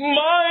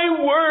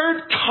 My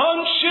word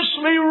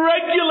consciously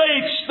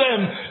regulates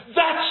them.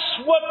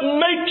 That's what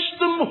makes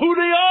them who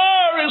they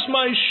are as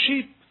my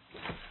sheep.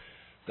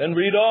 Then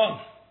read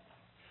on.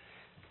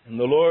 And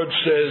the Lord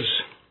says,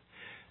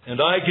 and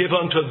I give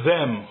unto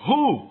them,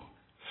 who?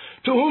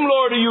 To whom,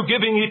 Lord, are you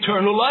giving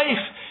eternal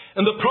life?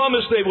 And the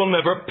promise they will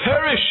never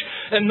perish,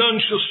 and none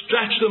shall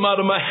snatch them out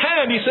of my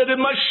hand. He said, in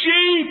my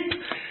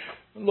sheep.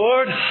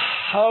 Lord,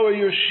 how are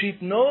your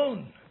sheep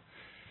known?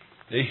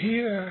 They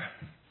hear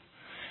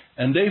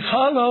and they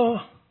follow.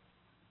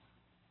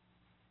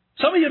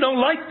 Some of you don't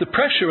like the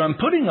pressure I'm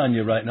putting on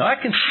you right now. I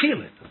can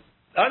feel it.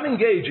 I'm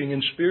engaging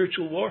in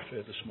spiritual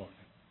warfare this morning.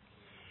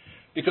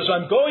 Because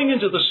I'm going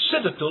into the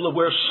citadel of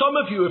where some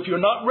of you, if you're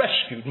not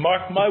rescued,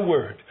 mark my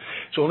word,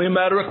 it's only a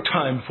matter of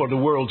time before the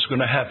world's going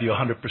to have you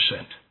 100%.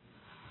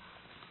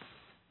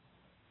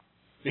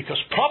 Because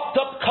propped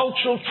up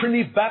cultural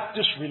Trinity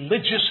Baptist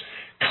religious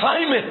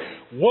climate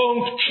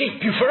won't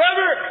keep you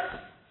forever.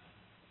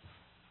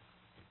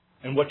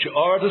 And what you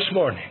are this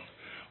morning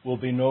will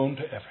be known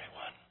to everyone.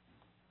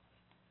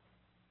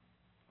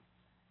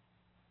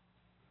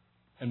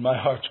 And my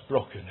heart's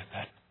broken at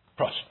that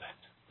prospect.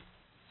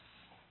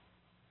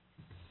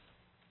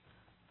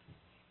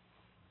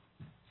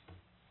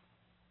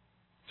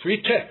 Three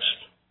texts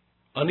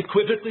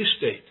unequivocally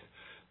state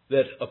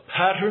that a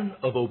pattern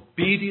of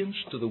obedience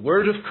to the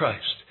word of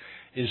Christ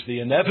is the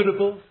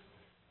inevitable,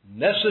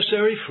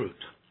 necessary fruit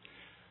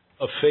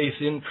of faith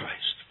in Christ.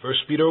 1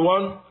 Peter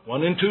 1,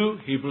 1 and 2,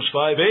 Hebrews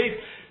 5, 8,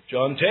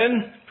 John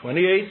 10,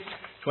 28,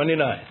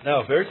 29.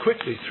 Now, very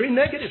quickly, three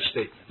negative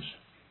statements.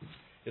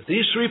 If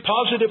these three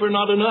positive are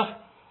not enough,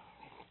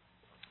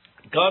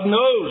 God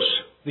knows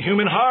the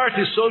human heart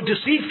is so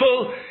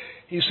deceitful.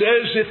 He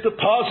says, if the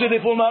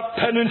positive will not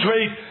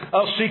penetrate,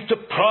 I'll seek to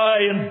pry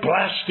and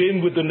blast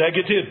in with the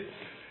negative.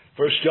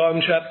 1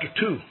 John chapter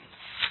 2.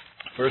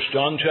 1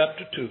 John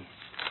chapter 2.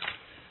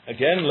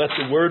 Again, let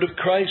the word of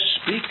Christ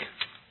speak.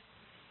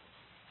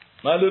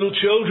 My little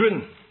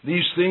children,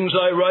 these things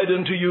I write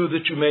unto you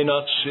that you may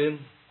not sin.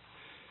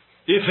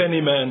 If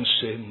any man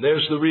sin,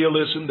 there's the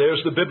realism,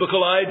 there's the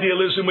biblical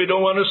idealism. We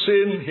don't want to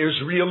sin.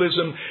 Here's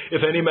realism.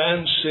 If any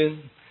man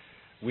sin,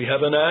 we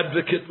have an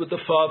advocate with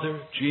the Father,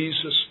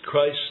 Jesus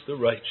Christ the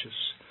righteous.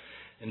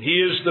 And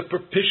He is the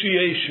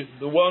propitiation,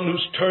 the one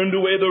who's turned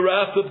away the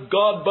wrath of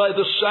God by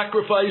the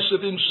sacrifice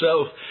of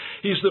Himself.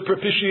 He's the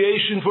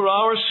propitiation for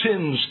our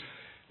sins,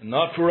 and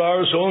not for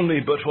ours only,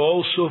 but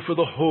also for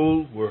the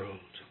whole world.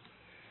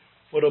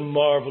 What a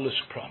marvelous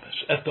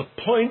promise. At the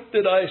point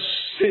that I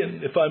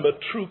sin, if I'm a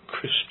true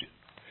Christian,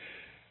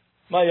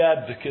 my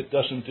advocate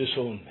doesn't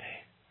disown me.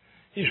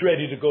 He's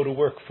ready to go to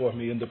work for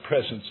me in the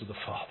presence of the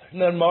Father. Isn't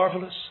that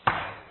marvelous?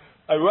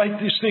 I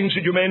write these things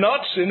that you may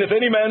not sin. If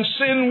any man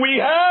sin, we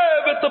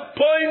have at the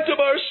point of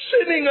our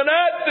sinning an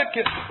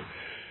advocate.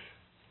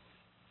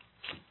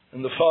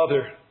 And the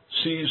Father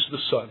sees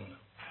the Son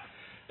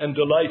and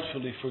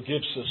delightfully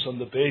forgives us on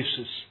the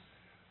basis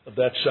of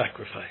that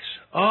sacrifice.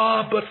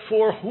 But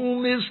for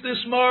whom is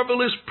this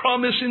marvelous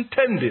promise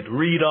intended?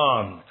 Read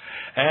on.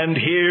 And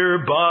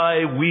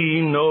hereby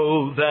we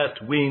know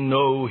that we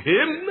know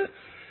Him.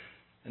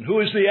 And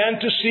who is the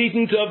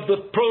antecedent of the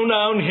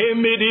pronoun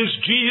Him? It is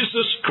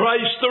Jesus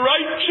Christ the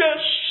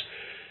righteous.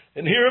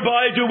 And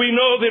hereby do we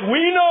know that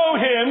we know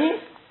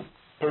Him,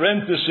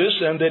 parenthesis,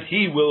 and that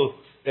He will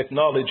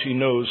acknowledge He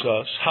knows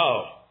us.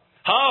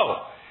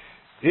 How?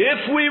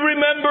 If we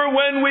remember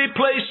when we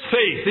placed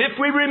faith, if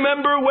we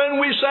remember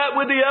when we sat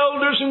with the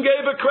elders and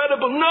gave a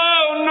credible,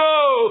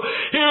 no,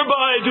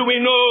 hereby do we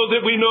know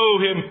that we know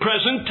Him,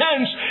 present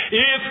tense,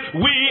 if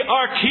we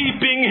are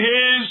keeping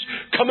His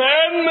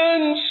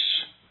commandments.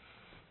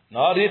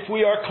 Not if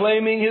we are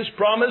claiming His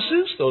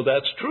promises, though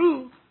that's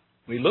true.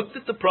 We looked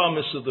at the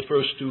promise of the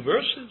first two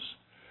verses.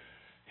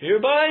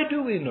 Hereby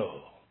do we know,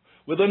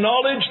 with a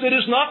knowledge that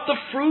is not the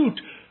fruit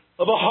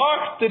of a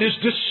heart that is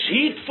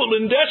deceitful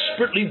and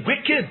desperately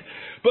wicked,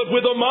 but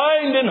with a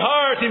mind and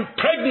heart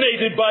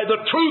impregnated by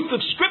the truth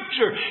of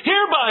Scripture.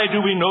 Hereby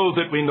do we know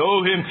that we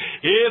know Him,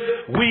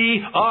 if we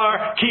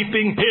are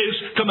keeping His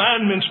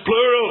commandments,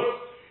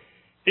 plural.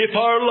 If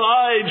our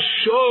lives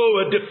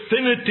show a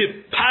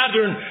definitive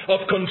pattern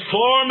of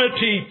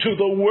conformity to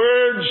the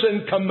words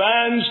and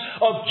commands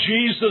of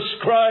Jesus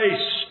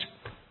Christ.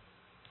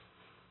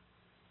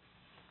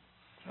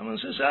 Someone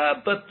says,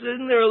 but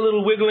isn't there a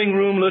little wiggling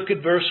room? Look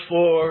at verse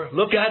 4.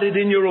 Look at it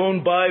in your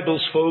own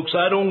Bibles, folks.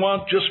 I don't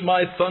want just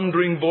my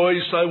thundering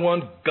voice. I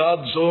want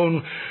God's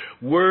own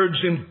words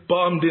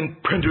embalmed in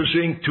printer's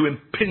ink to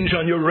impinge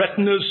on your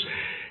retinas.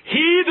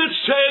 He that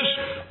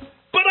says,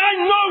 but I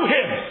know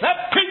Him.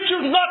 That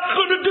preacher's not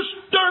going to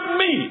disturb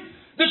me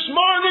this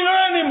morning or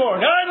any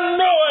morning.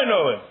 I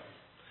know Him.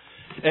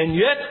 And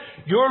yet,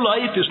 your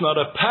life is not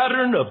a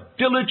pattern of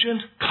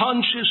diligent,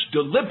 conscious,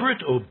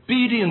 deliberate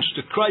obedience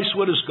to Christ.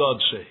 What does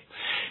God say?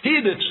 He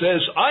that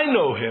says, I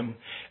know Him,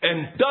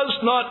 and does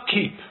not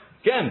keep,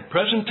 again,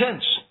 present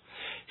tense,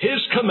 His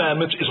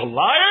commandments is a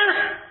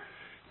liar.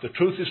 The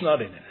truth is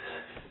not in him.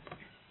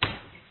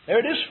 There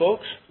it is,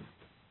 folks.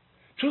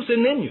 Truth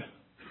isn't in you.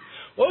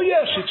 Oh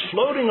yes, it's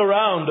floating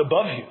around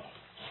above you.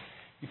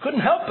 You couldn't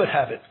help but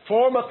have it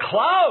form a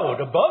cloud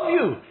above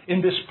you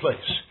in this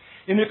place,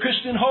 in your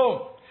Christian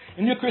home,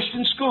 in your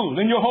Christian school,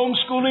 in your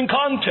homeschooling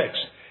context.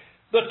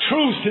 The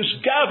truth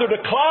has gathered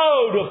a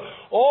cloud of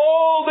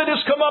all that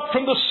has come up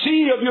from the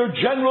sea of your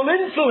general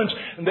influence,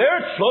 and there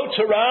it floats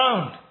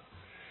around.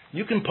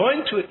 You can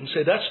point to it and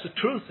say, that's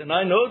the truth, and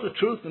I know the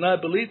truth, and I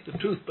believe the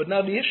truth. But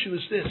now the issue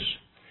is this.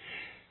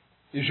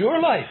 Is your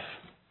life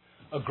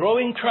a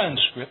growing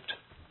transcript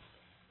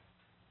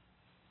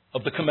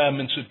of the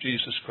commandments of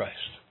Jesus Christ?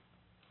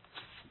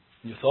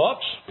 Your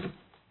thoughts,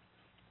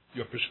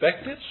 your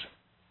perspectives,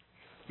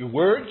 your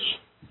words,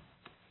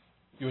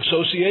 your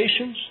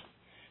associations,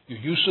 your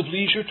use of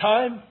leisure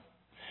time,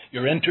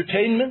 your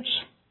entertainments,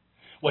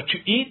 what you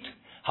eat,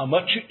 how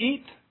much you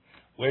eat,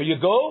 where you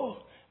go,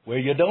 where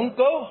you don't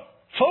go.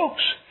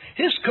 Folks,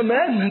 His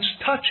commandments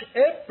touch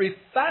every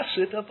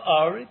facet of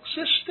our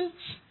existence.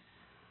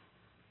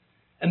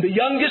 And the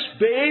youngest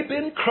babe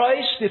in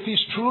Christ, if he's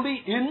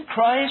truly in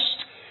Christ,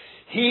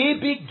 he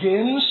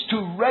begins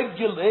to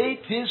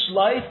regulate his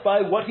life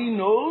by what he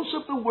knows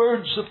of the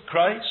words of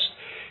Christ.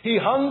 He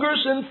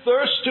hungers and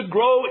thirsts to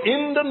grow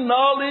in the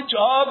knowledge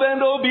of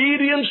and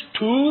obedience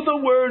to the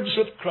words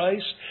of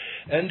Christ.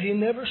 And he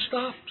never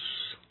stops.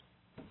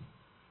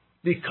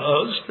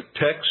 Because the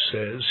text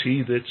says,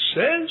 he that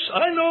says,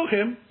 I know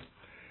Him,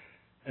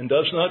 and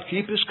does not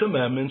keep His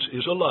commandments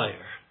is a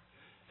liar,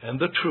 and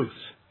the truth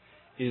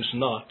is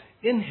not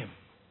in him.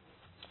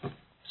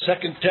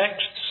 Second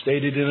text,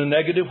 stated in a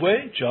negative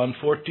way, John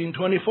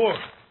 14:24.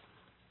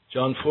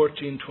 John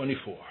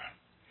 14:24.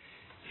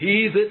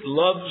 He that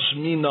loves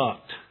me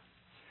not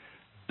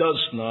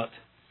does not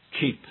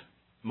keep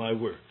my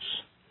words.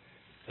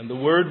 And the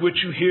word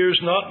which you hear is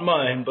not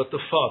mine, but the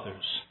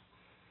Father's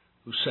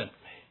who sent me.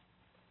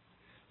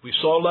 We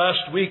saw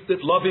last week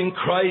that loving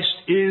Christ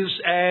is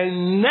a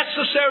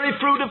necessary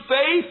fruit of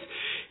faith.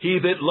 He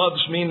that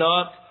loves me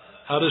not,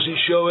 how does he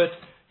show it?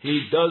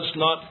 He does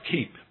not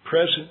keep.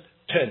 Present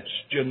tense,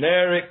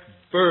 generic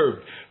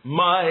verb.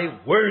 My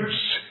words.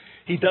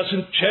 He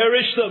doesn't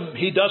cherish them.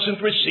 He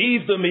doesn't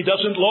receive them. He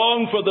doesn't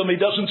long for them. He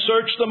doesn't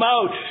search them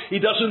out. He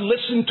doesn't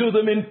listen to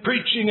them in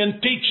preaching and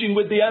teaching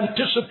with the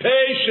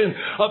anticipation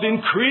of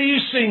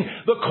increasing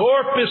the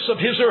corpus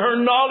of his or her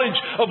knowledge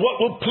of what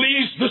will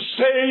please the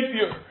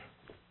Savior.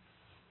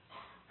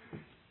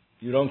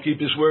 You don't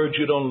keep His words,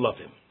 you don't love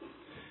Him.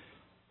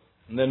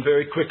 And then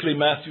very quickly,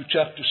 Matthew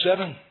chapter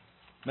 7.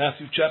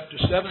 Matthew chapter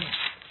 7.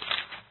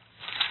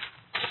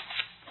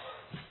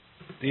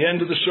 The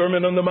end of the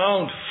Sermon on the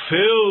Mount,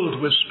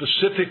 filled with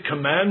specific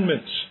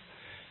commandments.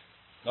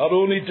 Not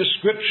only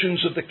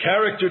descriptions of the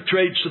character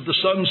traits of the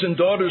sons and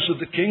daughters of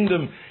the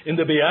kingdom in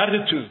the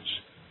Beatitudes,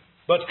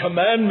 but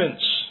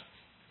commandments.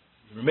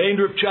 The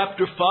remainder of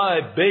chapter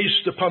 5,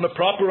 based upon a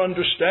proper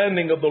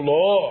understanding of the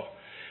law.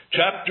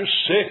 Chapter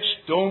 6,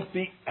 don't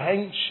be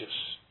anxious.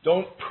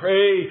 Don't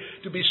pray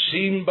to be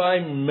seen by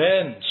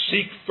men.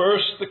 Seek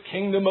first the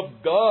kingdom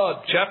of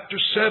God. Chapter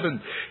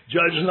 7,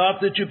 judge not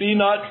that you be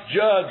not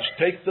judged.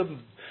 Take the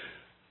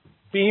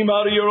beam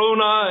out of your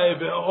own eye.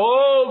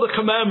 All the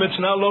commandments.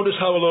 Now notice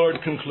how the Lord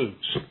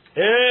concludes.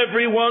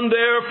 Everyone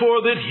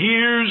therefore that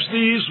hears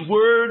these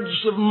words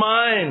of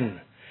mine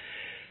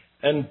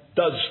and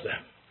does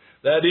them,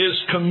 that is,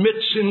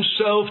 commits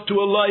himself to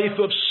a life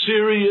of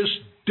serious,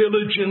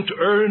 diligent,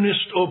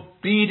 earnest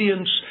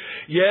obedience.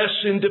 Yes,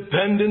 in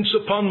dependence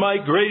upon my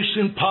grace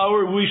and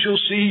power, we shall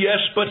see,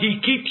 yes, but he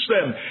keeps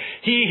them.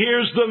 He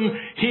hears them,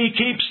 he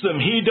keeps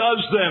them, he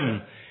does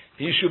them.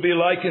 He shall be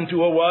likened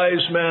to a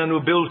wise man who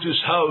built his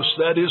house,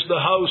 that is, the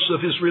house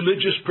of his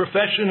religious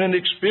profession and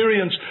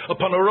experience,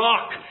 upon a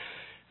rock.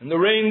 And the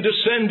rain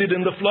descended,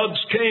 and the floods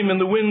came, and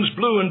the winds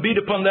blew and beat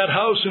upon that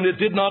house, and it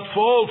did not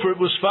fall, for it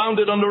was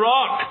founded on the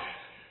rock.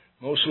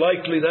 Most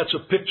likely that's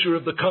a picture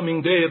of the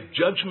coming day of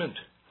judgment.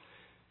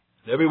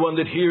 Everyone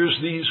that hears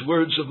these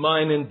words of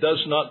mine and does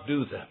not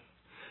do them,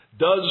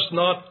 does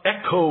not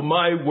echo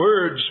my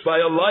words by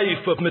a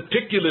life of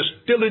meticulous,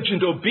 diligent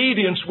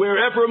obedience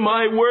wherever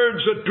my words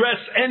address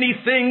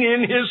anything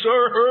in his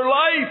or her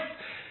life.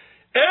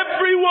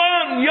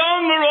 Everyone,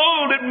 young or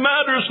old, it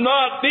matters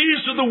not.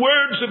 These are the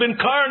words of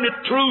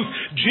incarnate truth,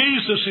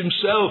 Jesus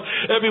himself.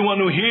 Everyone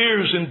who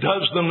hears and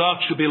does them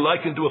not shall be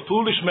likened to a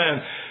foolish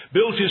man,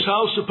 built his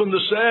house upon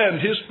the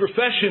sand. His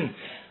profession,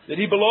 that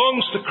he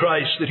belongs to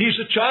Christ, that he's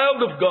a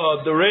child of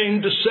God. The rain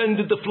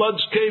descended, the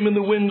floods came, and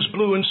the winds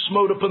blew and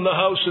smote upon the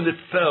house, and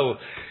it fell.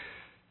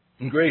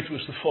 And great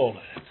was the fall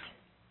of it.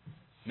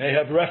 May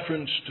have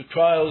reference to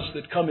trials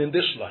that come in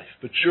this life,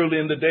 but surely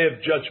in the day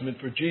of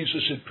judgment, for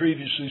Jesus had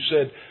previously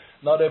said,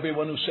 not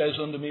everyone who says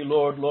unto me,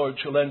 Lord, Lord,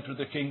 shall enter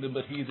the kingdom,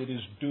 but he that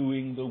is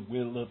doing the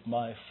will of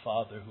my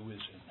Father who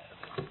is in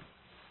heaven.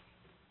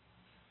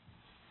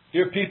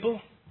 Dear people,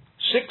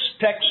 6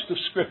 texts of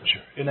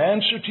Scripture in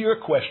answer to your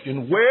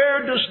question,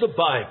 where does the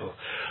Bible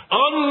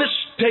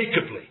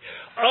unmistakably,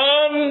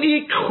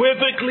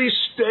 unequivocally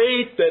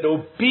state that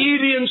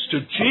obedience to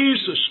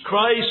Jesus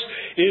Christ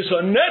is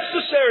a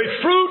necessary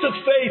fruit of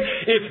faith?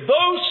 If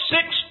those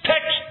 6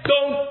 texts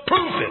don't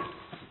prove it,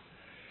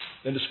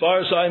 then as far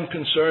as I'm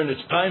concerned,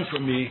 it's time for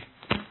me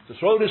to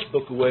throw this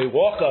book away,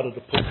 walk out of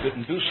the pulpit,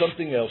 and do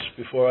something else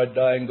before I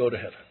die and go to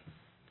heaven.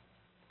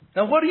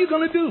 Now, what are you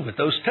going to do with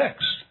those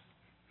texts?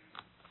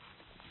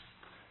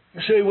 You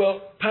say,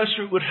 well,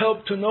 Pastor, it would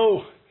help to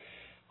know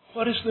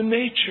what is the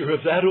nature of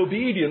that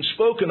obedience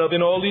spoken of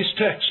in all these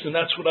texts. And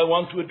that's what I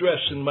want to address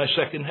in my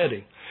second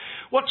heading.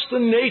 What's the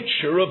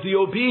nature of the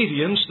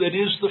obedience that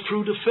is the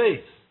fruit of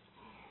faith?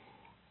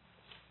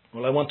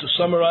 Well, I want to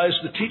summarize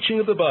the teaching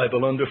of the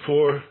Bible under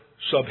 4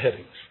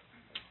 subheadings.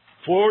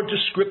 4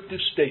 descriptive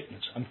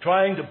statements. I'm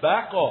trying to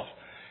back off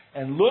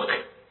and look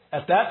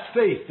at that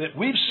faith that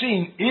we've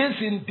seen is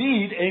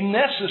indeed a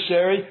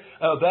necessary,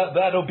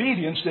 that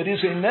obedience that is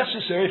a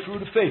necessary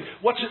fruit of faith.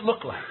 What's it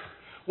look like?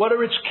 What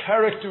are its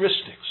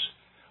characteristics?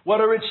 What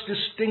are its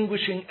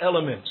distinguishing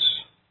elements?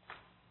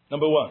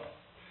 Number 1,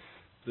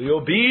 the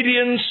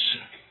obedience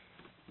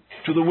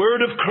to the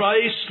word of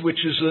Christ,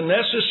 which is the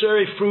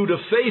necessary fruit of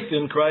faith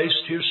in Christ,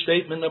 here's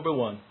statement number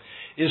 1,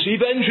 is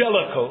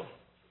evangelical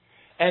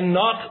and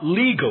not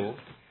legal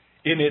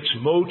in its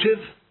motive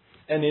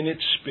and in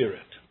its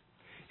spirit.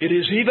 It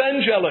is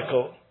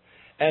evangelical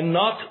and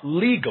not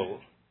legal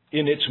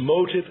in its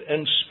motive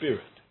and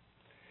spirit.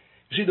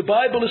 You see, the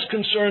Bible is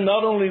concerned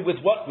not only with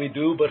what we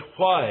do, but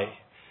why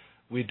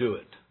we do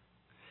it.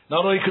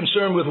 Not only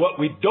concerned with what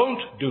we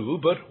don't do,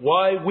 but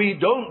why we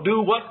don't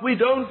do what we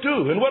don't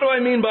do. And what do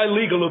I mean by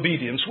legal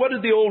obedience? What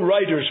did the old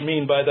writers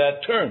mean by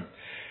that term?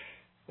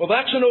 Well,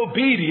 that's an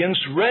obedience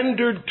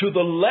rendered to the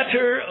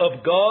letter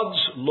of God's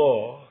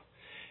law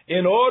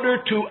in order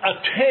to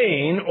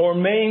attain or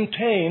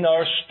maintain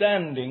our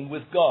standing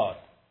with God.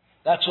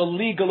 That's a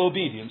legal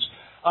obedience.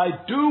 I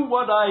do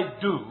what I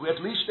do,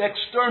 at least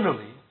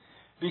externally,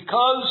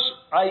 because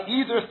I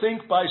either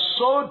think by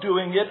so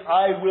doing it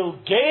I will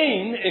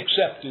gain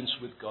acceptance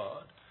with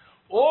God,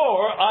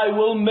 or I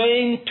will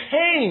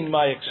maintain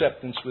my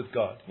acceptance with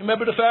God. You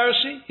remember the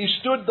Pharisee? He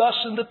stood thus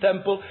in the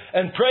temple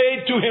and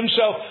prayed to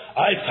himself,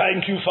 I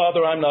thank you,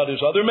 Father, I'm not as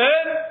other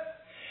men.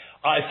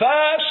 I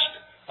fast.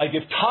 I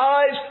give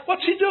tithes.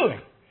 What's he doing?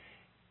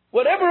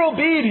 Whatever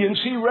obedience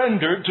he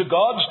rendered to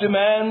God's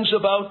demands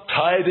about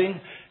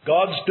tithing,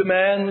 God's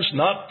demands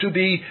not to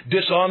be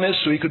dishonest,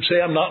 so he could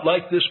say, I'm not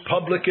like this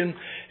publican.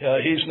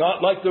 He's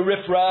not like the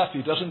riffraff.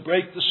 He doesn't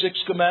break the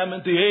 6th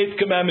commandment, the 8th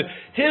commandment.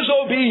 His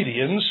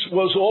obedience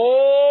was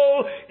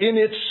all in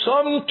its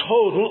sum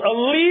total a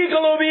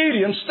legal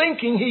obedience,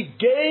 thinking he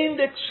gained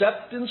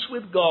acceptance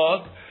with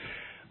God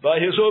by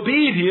his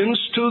obedience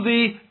to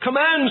the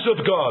commands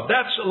of God.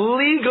 That's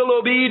legal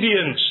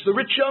obedience. The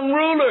rich young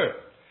ruler,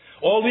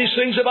 All these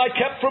things have I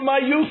kept from my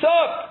youth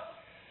up,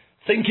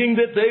 thinking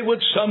that they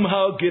would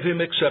somehow give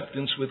him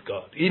acceptance with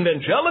God.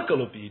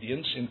 Evangelical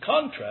obedience, in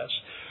contrast,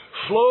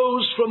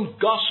 flows from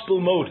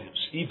gospel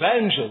motives.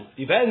 Evangel,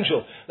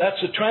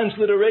 that's a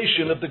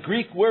transliteration of the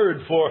Greek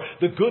word for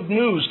the good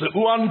news, the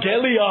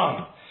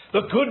euangelion.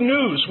 The good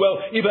news.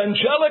 Well,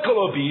 evangelical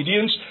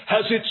obedience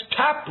has its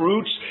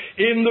taproots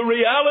in the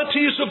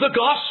realities of the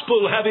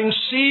gospel having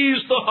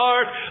seized the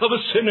heart of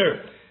a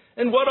sinner.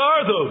 And what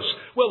are those?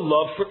 Well,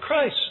 love for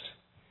Christ.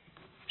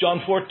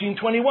 John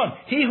 14:21.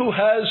 He who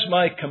has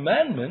my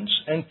commandments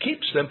and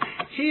keeps them,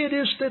 he it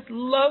is that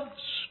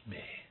loves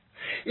me.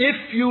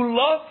 If you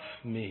love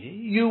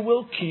me, you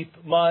will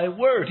keep my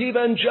word.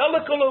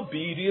 Evangelical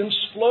obedience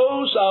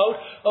flows out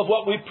of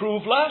what we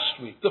proved last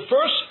week. The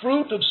first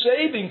fruit of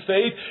saving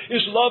faith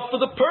is love for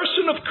the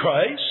person of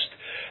Christ.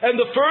 And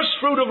the first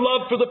fruit of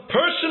love for the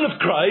person of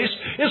Christ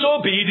is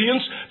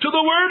obedience to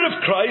the word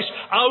of Christ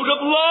out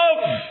of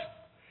love.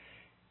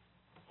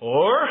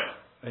 Or,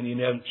 an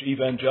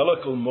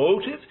evangelical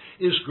motive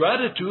is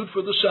gratitude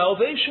for the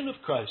salvation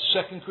of Christ.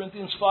 2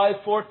 Corinthians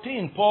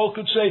 5:14. Paul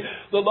could say,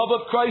 the love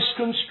of Christ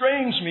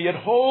constrains me. It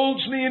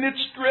holds me in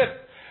its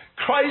grip.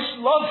 Christ's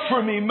love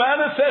for me,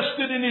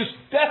 manifested in his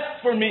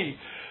death for me,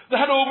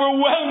 that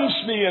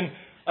overwhelms me. And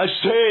I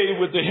say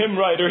with the hymn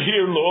writer,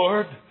 here,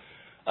 Lord,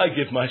 I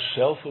give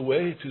myself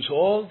away. 'Tis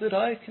all that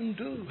I can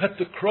do. At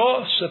the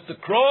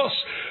cross,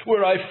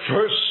 where I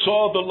first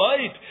saw the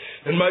light,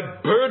 and my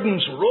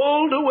burdens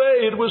rolled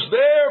away. It was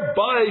there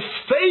by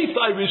faith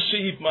I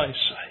received my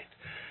sight.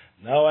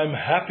 Now I'm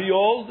happy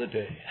all the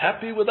day,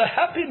 happy with a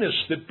happiness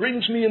that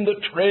brings me in the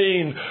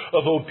train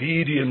of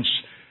obedience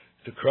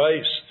to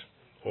Christ,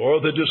 or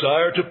the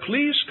desire to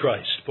please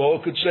Christ. Paul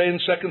could say in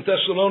 2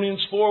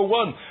 Thessalonians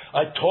 4:1,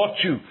 I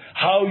taught you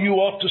how you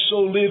ought to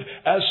so live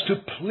as to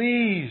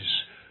please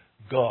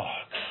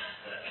God.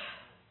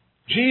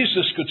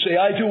 Jesus could say,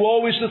 I do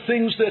always the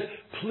things that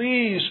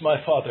please my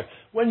Father.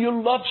 When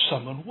you love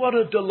someone, what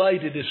a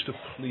delight it is to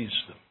please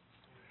them.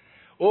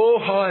 Oh,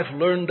 how I've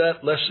learned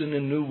that lesson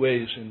in new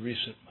ways in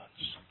recent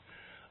months.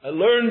 I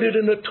learned it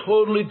in a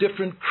totally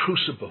different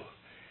crucible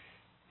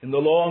in the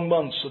long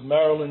months of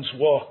Marilyn's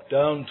walk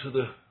down to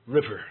the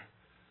river.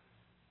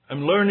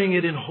 I'm learning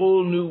it in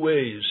whole new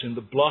ways in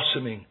the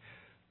blossoming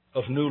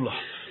of new love.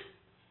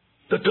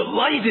 The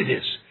delight it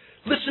is.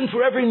 Listen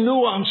for every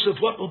nuance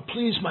of what will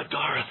please my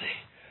Dorothy.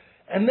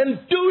 And then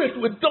do it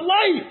with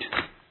delight.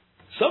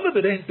 Some of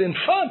it ain't been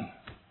fun.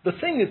 The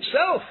thing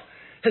itself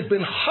has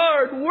been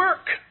hard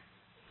work.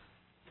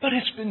 But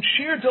it's been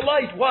sheer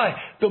delight. Why?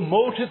 The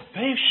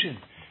motivation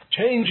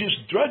changes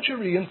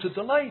drudgery into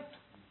delight.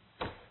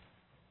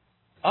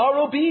 Our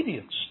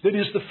obedience, that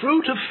is the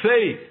fruit of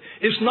faith,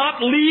 is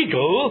not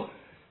legal,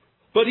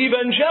 but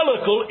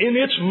evangelical in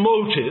its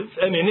motive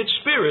and in its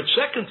spirit.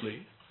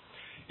 Secondly,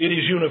 it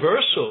is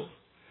universal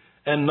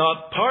and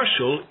not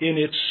partial in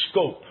its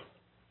scope.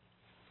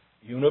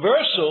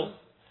 Universal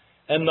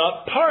and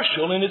not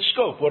partial in its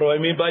scope. What do I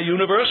mean by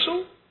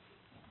universal?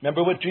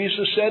 Remember what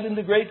Jesus said in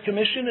the Great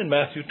Commission in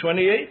Matthew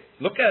 28?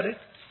 Look at it.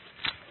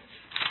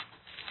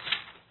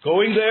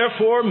 Going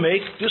therefore,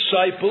 make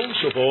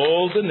disciples of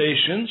all the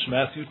nations,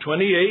 Matthew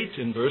 28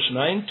 in verse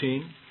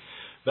 19,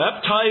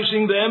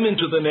 baptizing them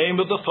into the name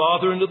of the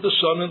Father and of the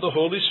Son and the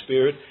Holy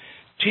Spirit,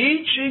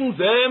 teaching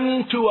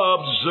them to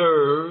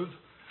observe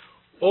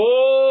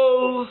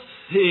all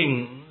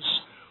things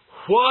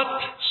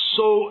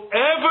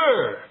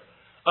whatsoever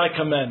I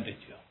commanded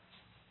you.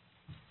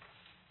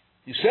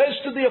 He says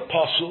to the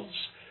apostles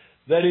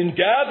that in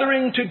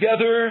gathering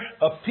together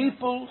a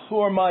people who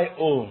are my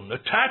own,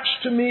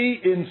 attached to me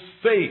in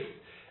faith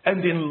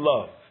and in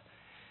love,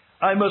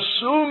 I'm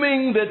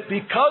assuming that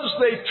because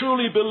they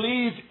truly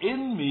believe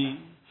in me,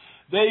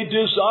 they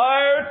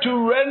desire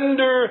to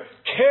render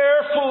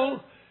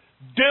careful,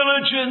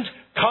 diligent,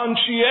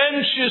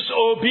 conscientious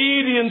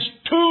obedience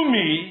to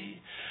me.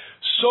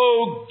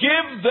 So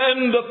give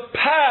them the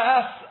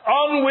path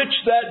on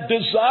which that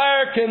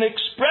desire can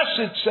express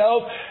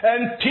itself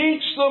and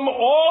teach them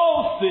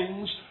all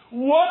things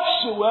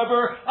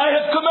whatsoever I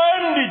have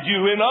commanded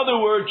you. In other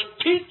words,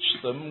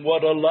 teach them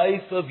what a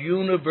life of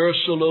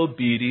universal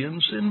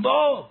obedience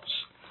involves.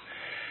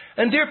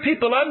 And dear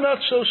people, I'm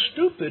not so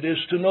stupid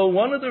as to know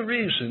one of the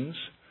reasons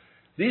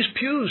these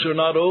pews are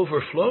not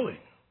overflowing.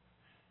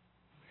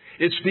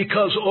 It's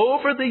because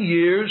over the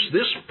years,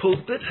 this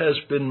pulpit has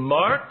been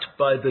marked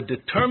by the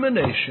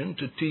determination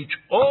to teach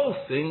all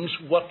things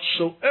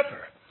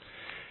whatsoever.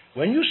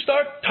 When you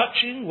start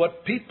touching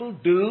what people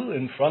do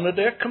in front of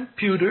their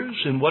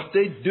computers and what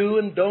they do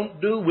and don't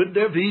do with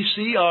their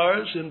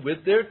VCRs and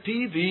with their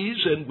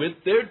TVs and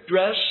with their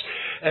dress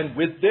and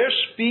with their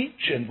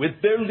speech and with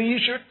their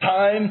leisure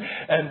time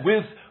and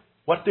with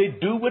what they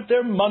do with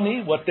their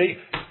money,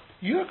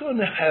 you're going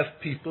to have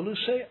people who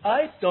say,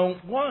 I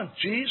don't want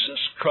Jesus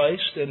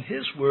Christ and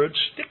His Word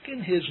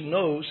sticking His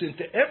nose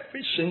into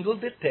every single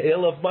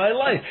detail of my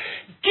life.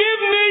 Give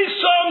me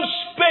some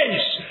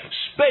space.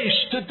 Space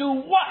to do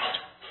what?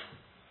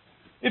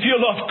 If you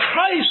love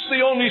Christ,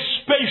 the only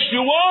space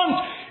you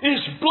want is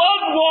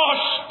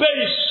blood-washed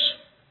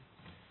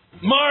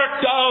space,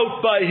 marked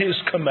out by His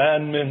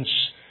commandments.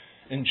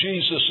 And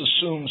Jesus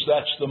assumes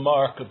that's the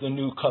mark of the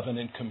new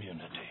covenant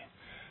community.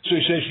 So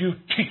He says, you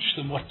teach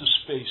them what the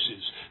space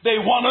is. They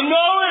want to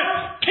know it.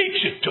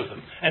 Teach it to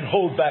them and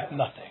hold back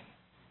nothing.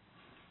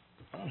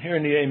 I don't hear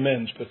any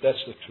amens, but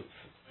that's the truth.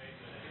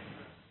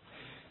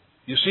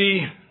 You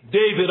see,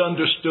 David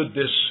understood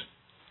this.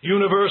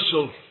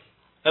 Universal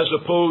as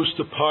opposed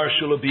to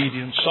partial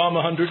obedience. Psalm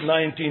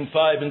 119,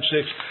 5 and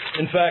 6.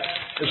 In fact,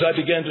 as I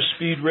began to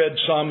read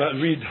Psalm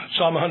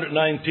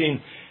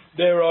 119,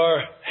 there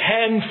are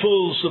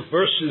handfuls of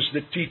verses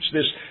that teach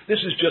this. This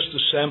is just a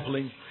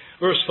sampling.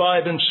 Verse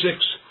 5 and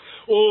 6.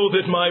 Oh,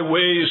 that my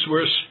ways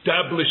were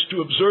established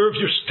to observe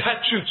your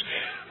statutes.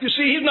 You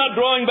see, he's not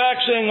drawing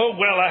back saying, oh,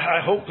 well,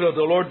 I hope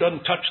the Lord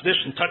doesn't touch this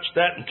and touch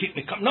that and keep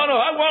me coming. No,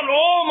 I want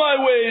all my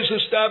ways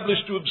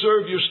established to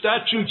observe your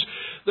statutes.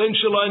 Then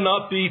shall I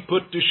not be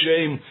put to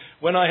shame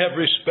when I have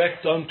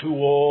respect unto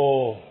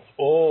all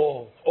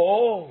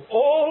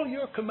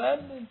your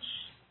commandments.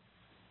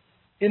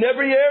 In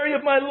every area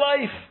of my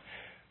life,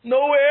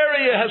 no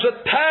area has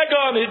a tag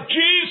on it.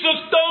 Jesus,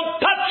 don't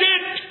touch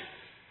it.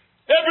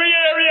 Every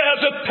area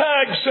has a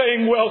tag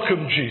saying,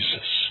 welcome,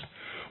 Jesus.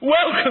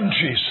 Welcome,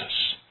 Jesus.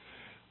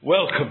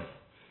 Welcome,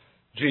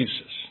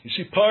 Jesus. You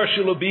see,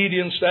 partial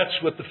obedience,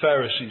 that's what the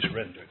Pharisees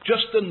rendered.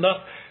 Just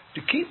enough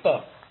to keep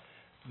up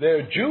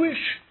their Jewish,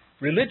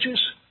 religious,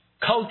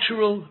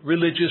 cultural,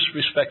 religious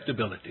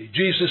respectability.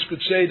 Jesus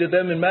could say to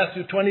them in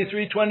Matthew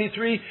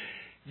 23:23,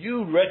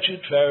 you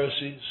wretched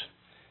Pharisees,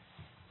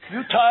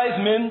 you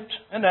tithe mint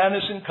and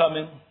anise and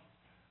cumin.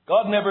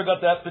 God never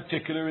got that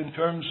particular in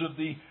terms of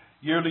the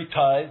yearly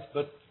tithe,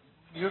 but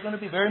you're going to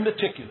be very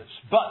meticulous.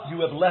 But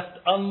you have left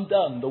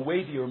undone the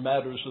weightier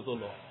matters of the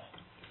law.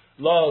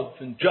 Love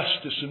and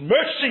justice and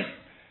mercy.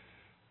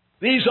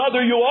 These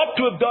other you ought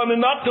to have done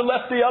and not to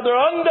left the other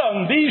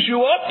undone. These you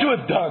ought to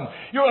have done.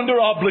 You're under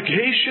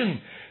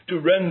obligation to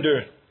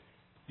render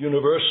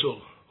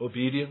universal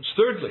obedience.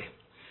 Thirdly,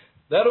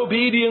 that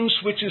obedience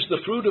which is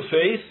the fruit of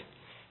faith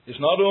is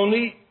not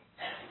only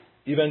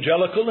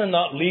evangelical and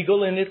not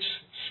legal in its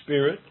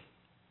spirit,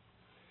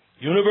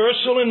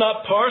 universal and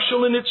not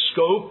partial in its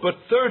scope, but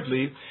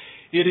thirdly,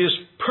 it is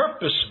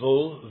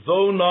purposeful,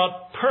 though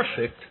not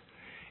perfect,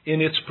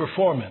 in its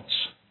performance.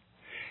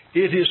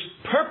 It is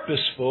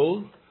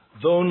purposeful,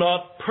 though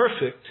not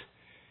perfect,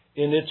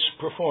 in its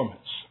performance.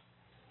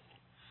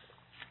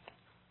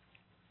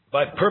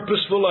 By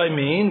purposeful, I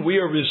mean we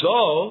are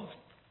resolved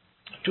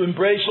to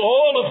embrace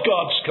all of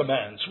God's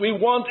commands. We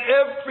want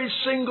every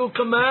single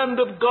command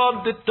of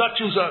God that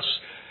touches us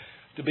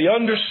to be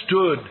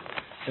understood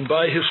and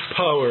by His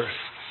power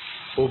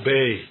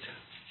obeyed.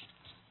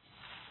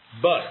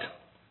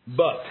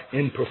 But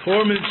in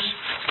performance,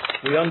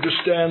 we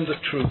understand the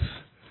truth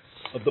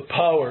of the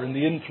power and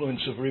the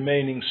influence of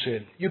remaining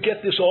sin. You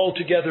get this all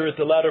together at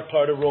the latter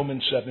part of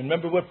Romans 7.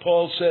 Remember what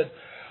Paul said?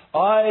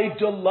 I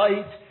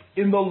delight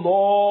in the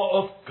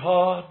law of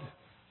God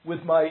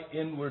with my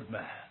inward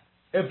man.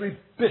 Every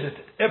bit of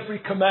it, every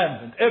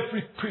commandment,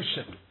 every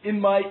precept, in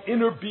my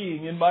inner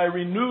being, in my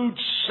renewed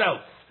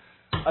self,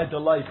 I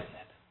delight in it.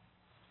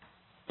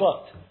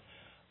 But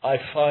I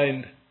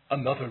find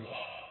another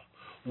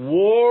law,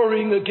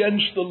 warring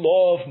against the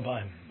law of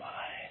my mind.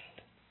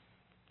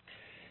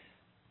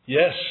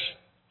 Yes,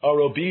 our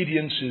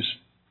obedience is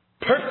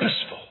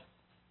purposeful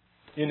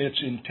in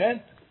its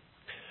intent,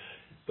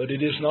 but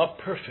it is not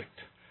perfect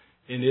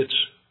in its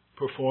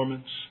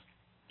performance.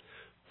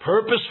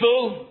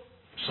 Purposeful,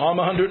 Psalm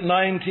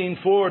 119,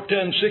 4,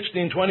 10,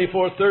 16,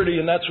 24, 30,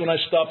 and that's when I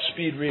stopped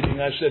speed reading.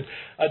 I said,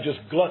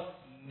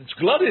 it's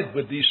glutted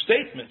with these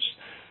statements.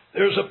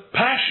 There's a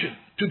passion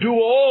to do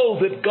all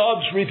that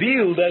God's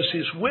revealed as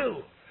His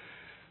will.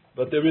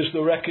 But there is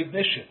the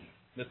recognition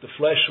that the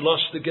flesh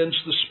lusts against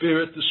the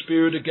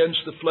Spirit against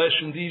the flesh,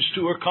 and these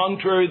two are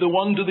contrary the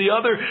one to the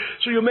other,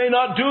 so you may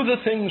not do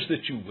the things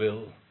that you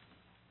will.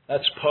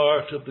 That's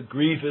part of the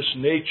grievous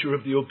nature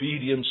of the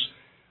obedience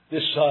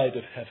this side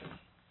of heaven.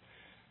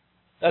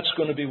 That's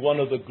going to be one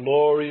of the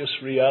glorious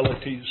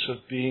realities of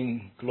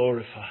being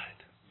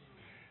glorified.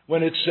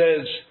 When it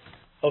says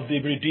of the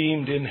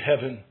redeemed in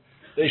heaven,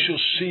 they shall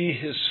see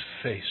His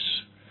face.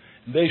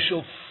 They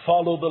shall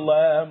follow the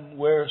Lamb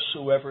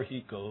wheresoever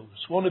He goes.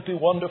 Won't it be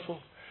wonderful?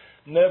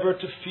 Never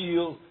to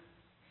feel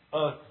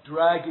a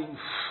dragging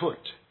foot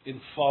in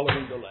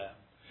following the Lamb.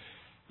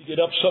 You get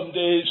up some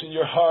days and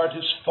your heart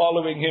is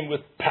following Him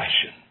with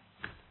passion.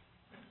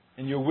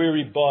 And your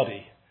weary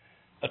body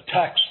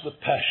attacks the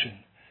passion.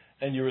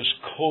 And you're as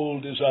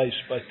cold as ice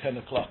by 10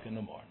 o'clock in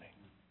the morning.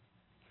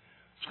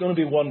 It's going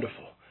to be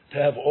wonderful to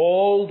have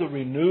all the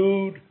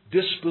renewed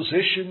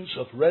dispositions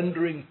of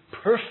rendering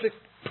perfect,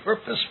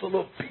 purposeful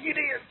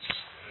obedience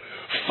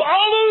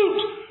followed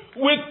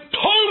with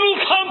total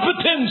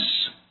competence.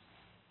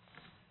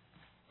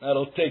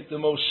 That'll take the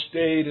most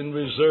staid and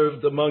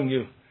reserved among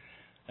you.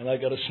 And I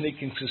got a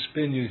sneaking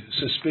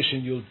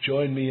suspicion you'll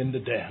join me in the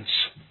dance.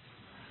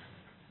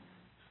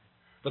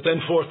 But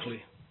then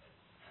fourthly,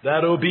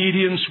 That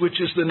obedience which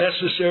is the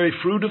necessary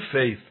fruit of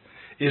faith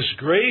is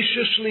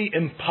graciously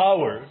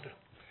empowered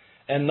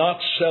and not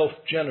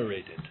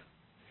self-generated.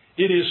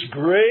 It is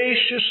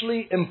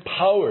graciously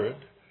empowered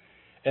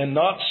and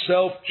not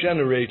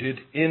self-generated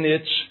in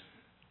its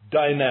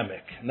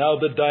dynamic. Now,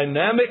 the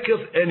dynamic of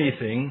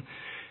anything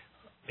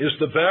is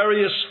the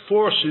various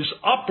forces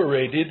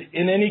operated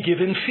in any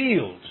given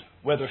field,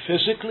 whether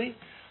physically,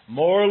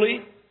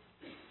 morally,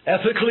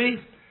 ethically.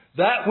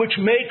 That which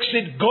makes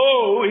it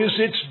go is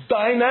its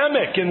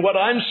dynamic. And what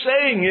I'm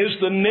saying is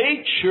the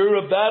nature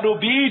of that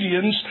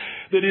obedience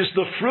that is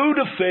the fruit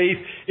of faith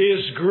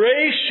is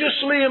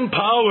graciously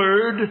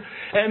empowered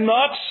and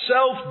not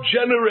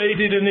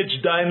self-generated in its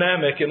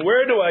dynamic. And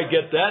where do I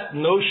get that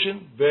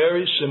notion?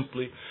 Very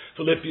simply,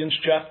 Philippians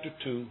chapter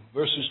 2,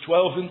 verses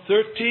 12 and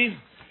 13.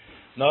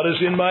 Not as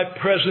in my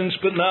presence,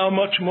 but now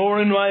much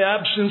more in my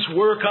absence,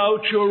 work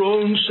out your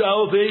own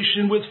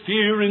salvation with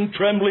fear and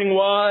trembling.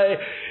 Why?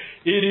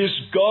 It is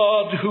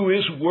God who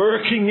is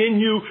working in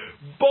you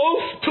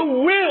both to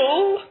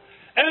will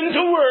and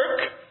to work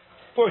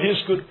for His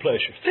good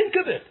pleasure. Think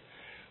of it.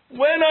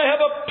 When I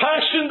have a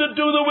passion to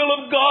do the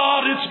will of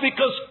God, it's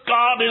because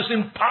God has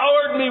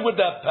empowered me with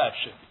that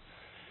passion.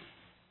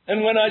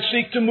 And when I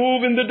seek to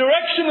move in the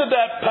direction of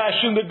that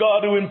passion, the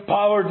God who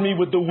empowered me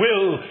with the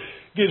will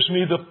gives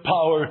me the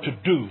power to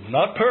do.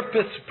 Not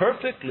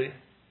perfectly,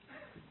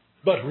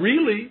 but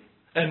really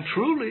and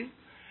truly.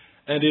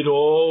 And it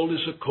all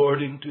is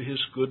according to His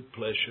good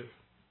pleasure.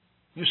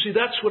 You see,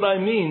 that's what I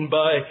mean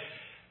by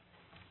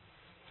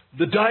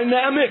the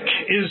dynamic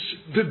is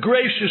the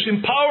gracious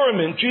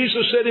empowerment.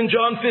 Jesus said in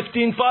John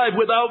 15:5,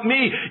 without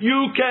me,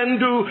 you can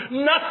do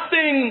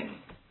nothing.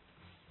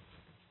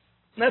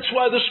 That's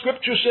why the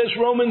Scripture says,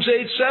 Romans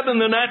 8:7,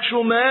 the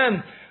natural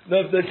man,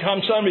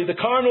 the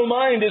carnal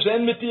mind is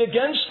enmity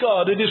against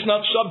God. It is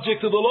not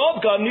subject to the law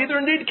of God, neither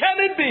indeed can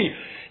it be.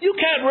 You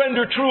can't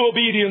render true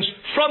obedience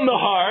from the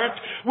heart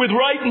with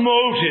right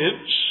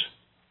motives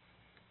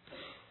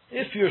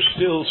if you're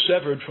still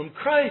severed from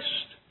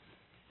Christ.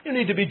 You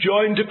need to be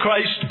joined to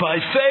Christ by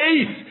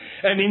faith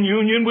and in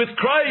union with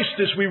Christ.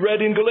 As we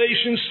read in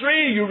Galatians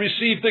 3, you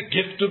receive the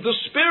gift of the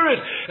Spirit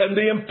and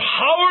the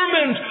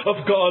empowerment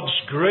of God's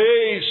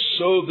grace,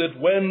 so that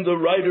when the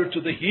writer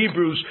to the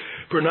Hebrews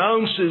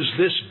pronounces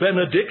this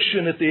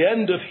benediction at the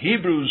end of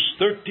Hebrews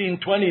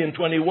 13:20 and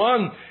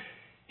 21,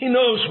 he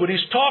knows what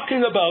he's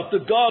talking about. The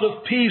God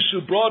of peace,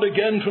 who brought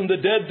again from the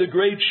dead the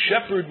great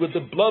shepherd with the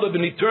blood of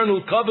an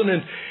eternal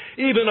covenant,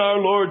 even our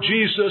Lord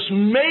Jesus,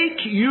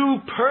 make you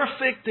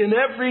perfect in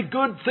every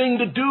good thing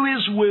to do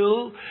His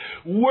will,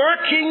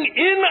 working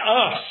in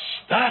us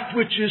that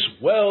which is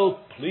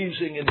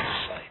well-pleasing in His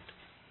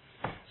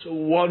sight. It's a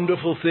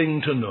wonderful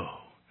thing to know.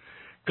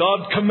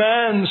 God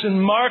commands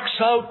and marks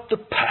out the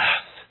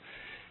path.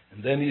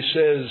 And then He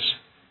says,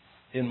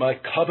 in my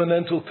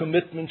covenantal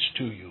commitments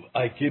to you,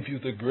 I give you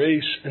the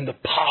grace and the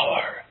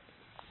power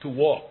to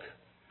walk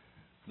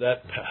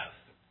that path.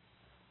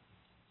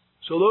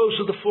 So those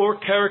are the four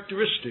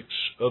characteristics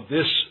of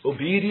this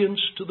obedience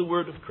to the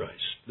Word of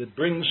Christ that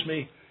brings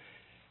me,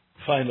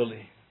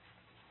 finally,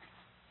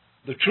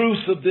 the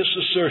truth of this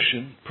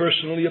assertion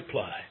personally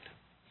applied.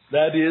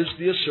 That is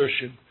the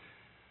assertion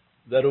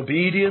that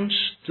obedience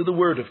to the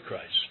Word of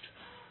Christ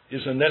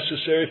is a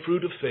necessary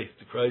fruit of faith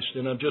to Christ.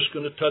 And I'm just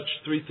going to touch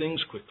three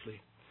things quickly.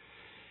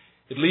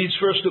 It leads,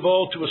 first of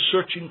all, to a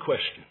searching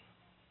question.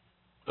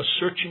 A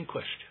searching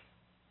question.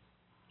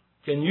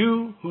 Can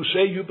you, who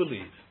say you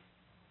believe,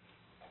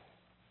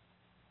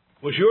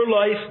 was your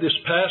life this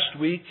past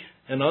week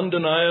an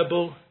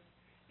undeniable,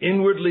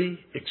 inwardly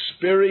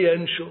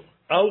experiential,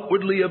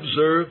 outwardly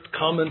observed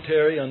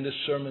commentary on this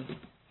sermon?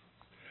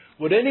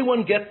 Would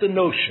anyone get the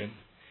notion,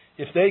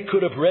 if they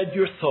could have read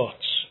your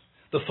thoughts,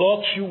 the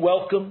thoughts you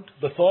welcomed,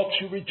 the thoughts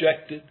you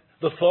rejected,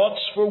 the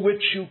thoughts for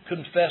which you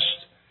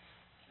confessed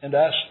and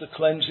asked the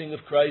cleansing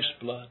of Christ's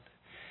blood,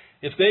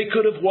 if they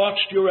could have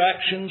watched your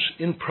actions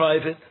in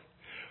private,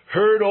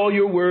 heard all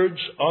your words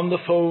on the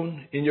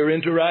phone in your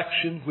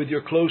interaction with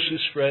your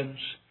closest friends,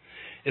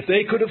 if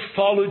they could have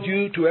followed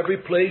you to every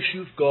place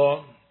you've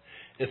gone,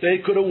 if they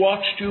could have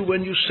watched you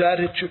when you sat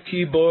at your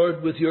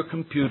keyboard with your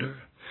computer,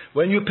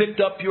 when you picked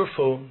up your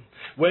phone,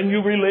 when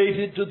you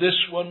related to this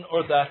one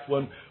or that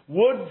one,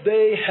 would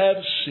they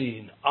have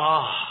seen,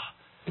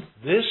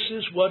 this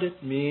is what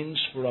it means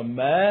for a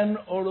man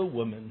or a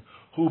woman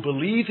who,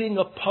 believing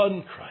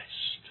upon Christ,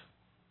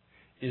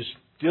 is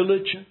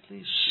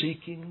diligently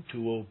seeking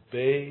to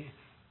obey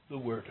the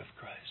Word of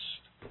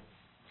Christ?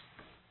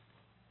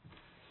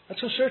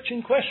 That's a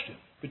searching question,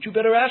 but you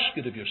better ask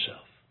it of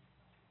yourself.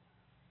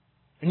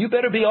 And you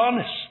better be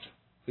honest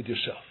with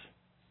yourself.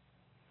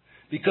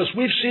 Because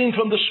we've seen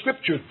from the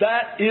Scripture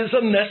that is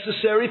a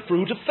necessary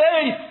fruit of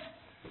faith.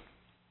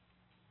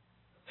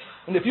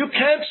 And if you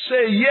can't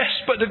say, yes,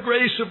 by the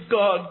grace of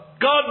God,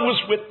 God was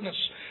witness,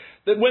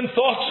 that when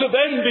thoughts of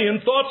envy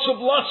and thoughts of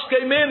lust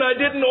came in, I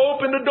didn't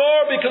open the door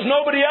because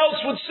nobody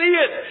else would see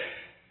it.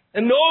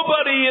 And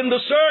nobody in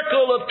the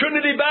circle of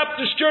Trinity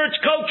Baptist Church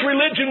cult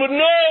religion would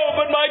know,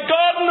 but my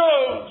God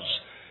knows.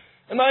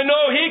 And I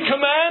know He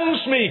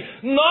commands me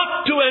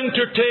not to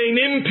entertain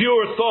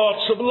impure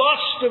thoughts of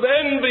lust, of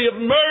envy, of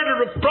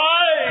murder, of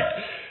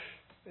pride.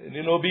 And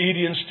in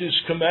obedience to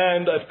His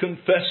command, I've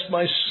confessed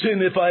my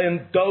sin if I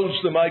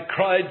indulged them. I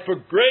cried for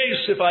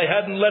grace if I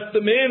hadn't let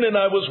them in and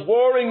I was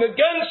warring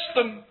against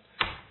them.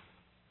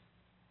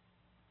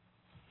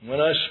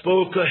 When I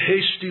spoke a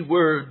hasty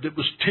word that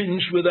was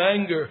tinged with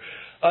anger,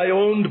 I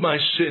owned my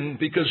sin,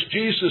 because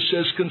Jesus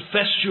says,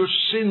 confess your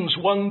sins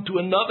one to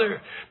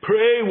another,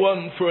 pray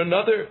one for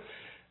another.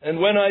 And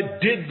when I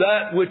did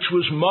that which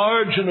was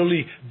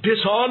marginally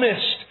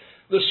dishonest,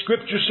 the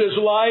Scripture says,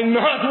 lie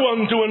not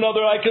one to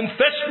another. I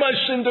confessed my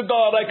sin to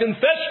God. I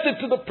confessed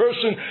it to the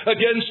person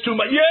against whom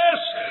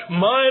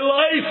my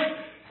life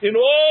in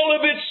all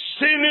of its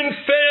sin and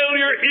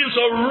failure is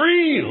a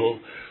real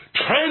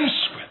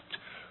transcript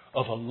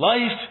of a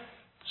life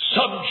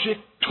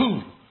subject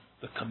to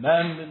the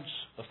commandments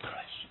of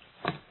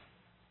Christ.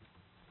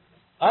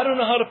 I don't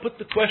know how to put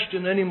the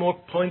question any more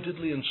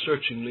pointedly and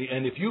searchingly,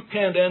 and if you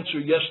can't answer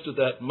yes to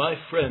that, my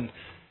friend,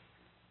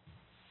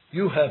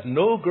 you have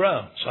no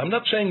grounds. I'm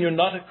not saying you're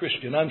not a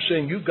Christian. I'm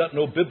saying you've got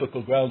no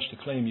biblical grounds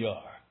to claim you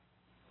are.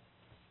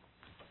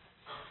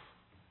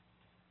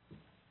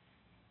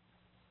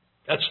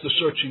 That's the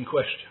searching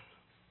question.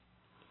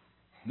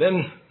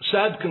 Then,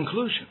 sad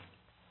conclusion.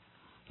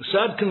 The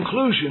sad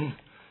conclusion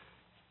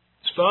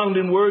is found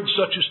in words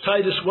such as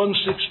Titus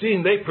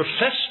 1:16. They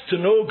profess to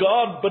know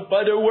God, but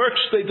by their works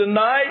they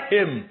deny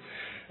Him.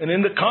 And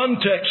in the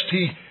context,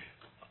 he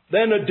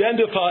then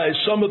identifies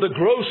some of the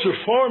grosser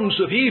forms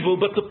of evil,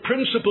 but the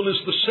principle is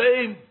the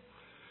same.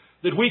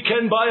 That we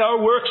can by our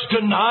works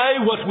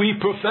deny what we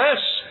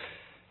profess.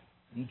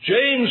 And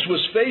James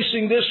was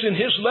facing this in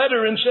his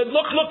letter and said,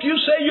 look, you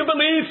say you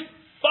believe.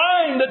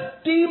 Fine, the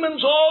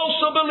demons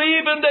also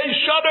believe and they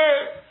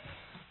shudder.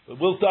 But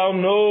wilt thou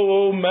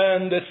know, O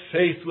man, that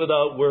faith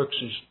without works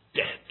is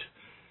dead.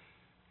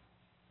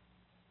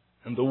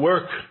 And the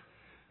work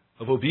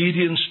of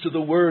obedience to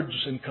the words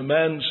and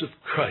commands of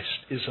Christ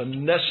is a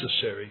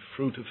necessary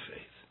fruit of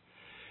faith.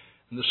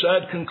 And the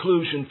sad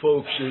conclusion,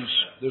 folks, is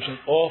there's an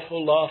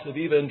awful lot of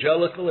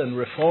evangelical and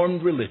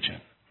reformed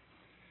religion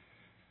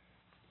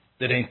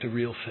that ain't the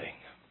real thing.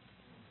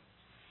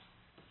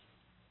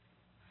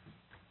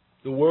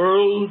 The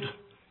world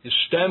is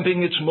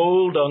stamping its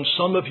mold on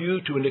some of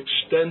you to an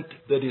extent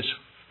that is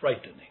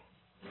frightening.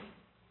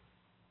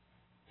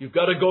 You've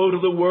got to go to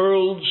the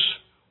world's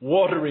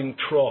watering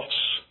troughs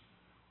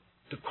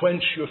to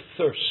quench your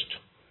thirst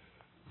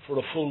for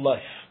a full life.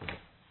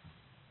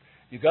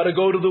 You've got to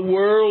go to the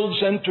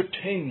world's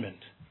entertainment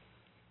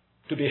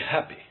to be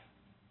happy.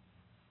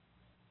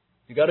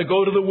 You've got to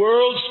go to the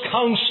world's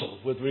counsel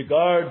with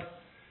regard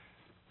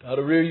to how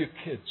to rear your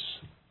kids.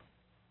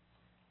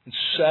 It's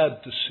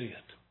sad to see it.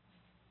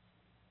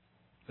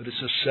 But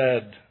it's a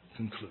sad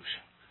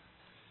conclusion.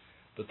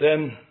 But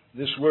then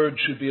this word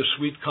should be a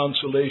sweet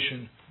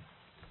consolation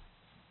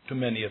to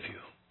many of you.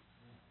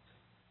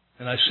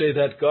 And I say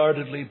that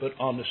guardedly but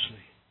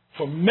honestly.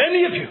 For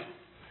many of you,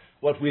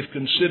 what we've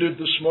considered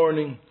this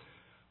morning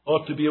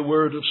ought to be a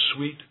word of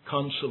sweet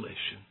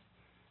consolation.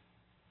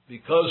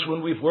 Because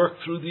when we've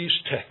worked through these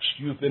texts,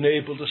 you've been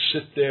able to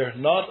sit there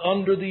not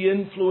under the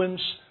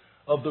influence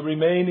of the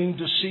remaining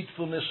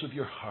deceitfulness of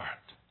your heart,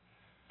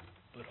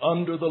 but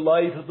under the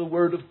light of the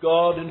Word of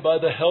God and by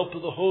the help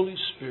of the Holy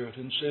Spirit,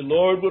 and say,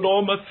 Lord, with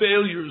all my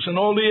failures and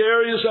all the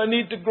areas I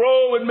need to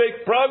grow and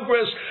make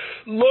progress,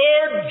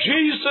 Lord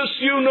Jesus,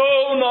 you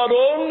know, not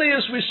only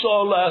as we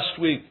saw last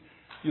week,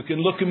 you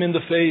can look Him in the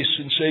face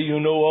and say, you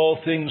know all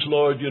things,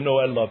 Lord, you know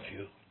I love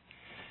you.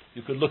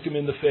 You could look Him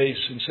in the face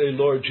and say,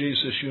 Lord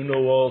Jesus, you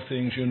know all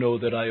things, you know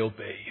that I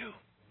obey you.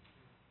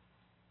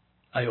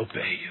 I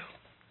obey you.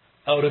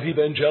 Out of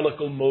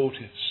evangelical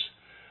motives,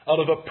 out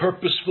of a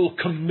purposeful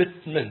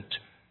commitment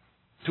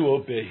to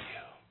obey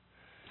you,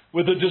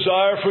 with a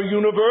desire for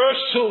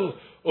universal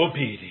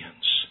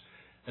obedience,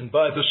 and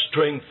by the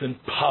strength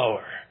and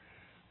power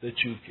that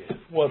you give.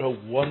 What a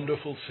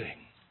wonderful thing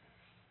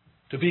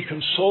to be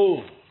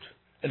consoled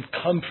and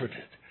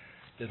comforted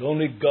that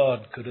only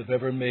God could have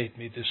ever made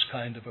me this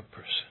kind of a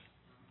person.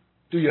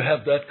 Do you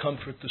have that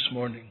comfort this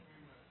morning?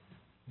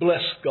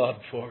 Bless God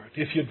for it.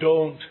 If you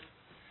don't,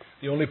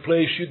 the only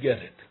place you get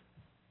it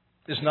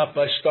is not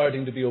by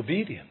starting to be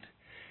obedient.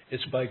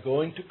 It's by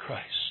going to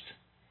Christ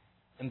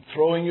and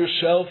throwing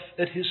yourself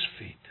at His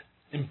feet,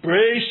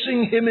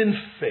 embracing Him in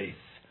faith,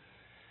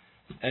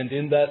 and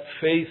in that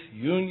faith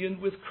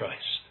union with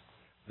Christ.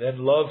 Then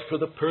love for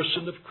the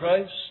person of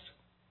Christ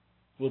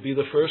will be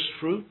the first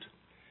fruit,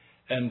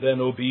 and then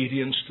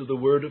obedience to the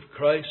Word of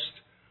Christ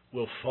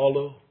will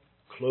follow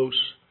close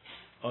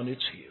on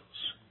its heels.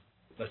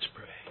 Let's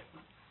pray.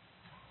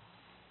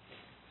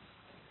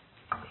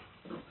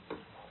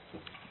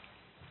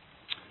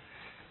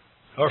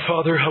 Our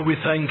Father, how we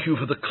thank you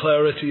for the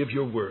clarity of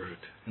your word,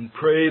 and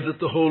pray that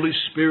the Holy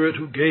Spirit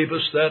who gave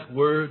us that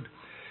word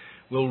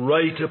will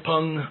write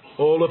upon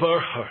all of our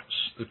hearts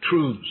the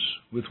truths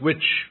with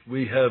which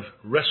we have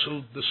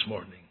wrestled this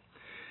morning.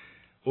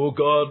 O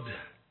God,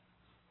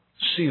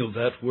 seal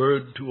that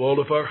word to all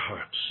of our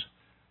hearts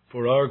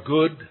for our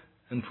good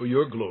and for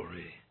your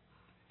glory.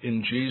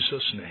 In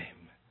Jesus'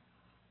 name,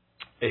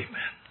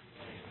 amen.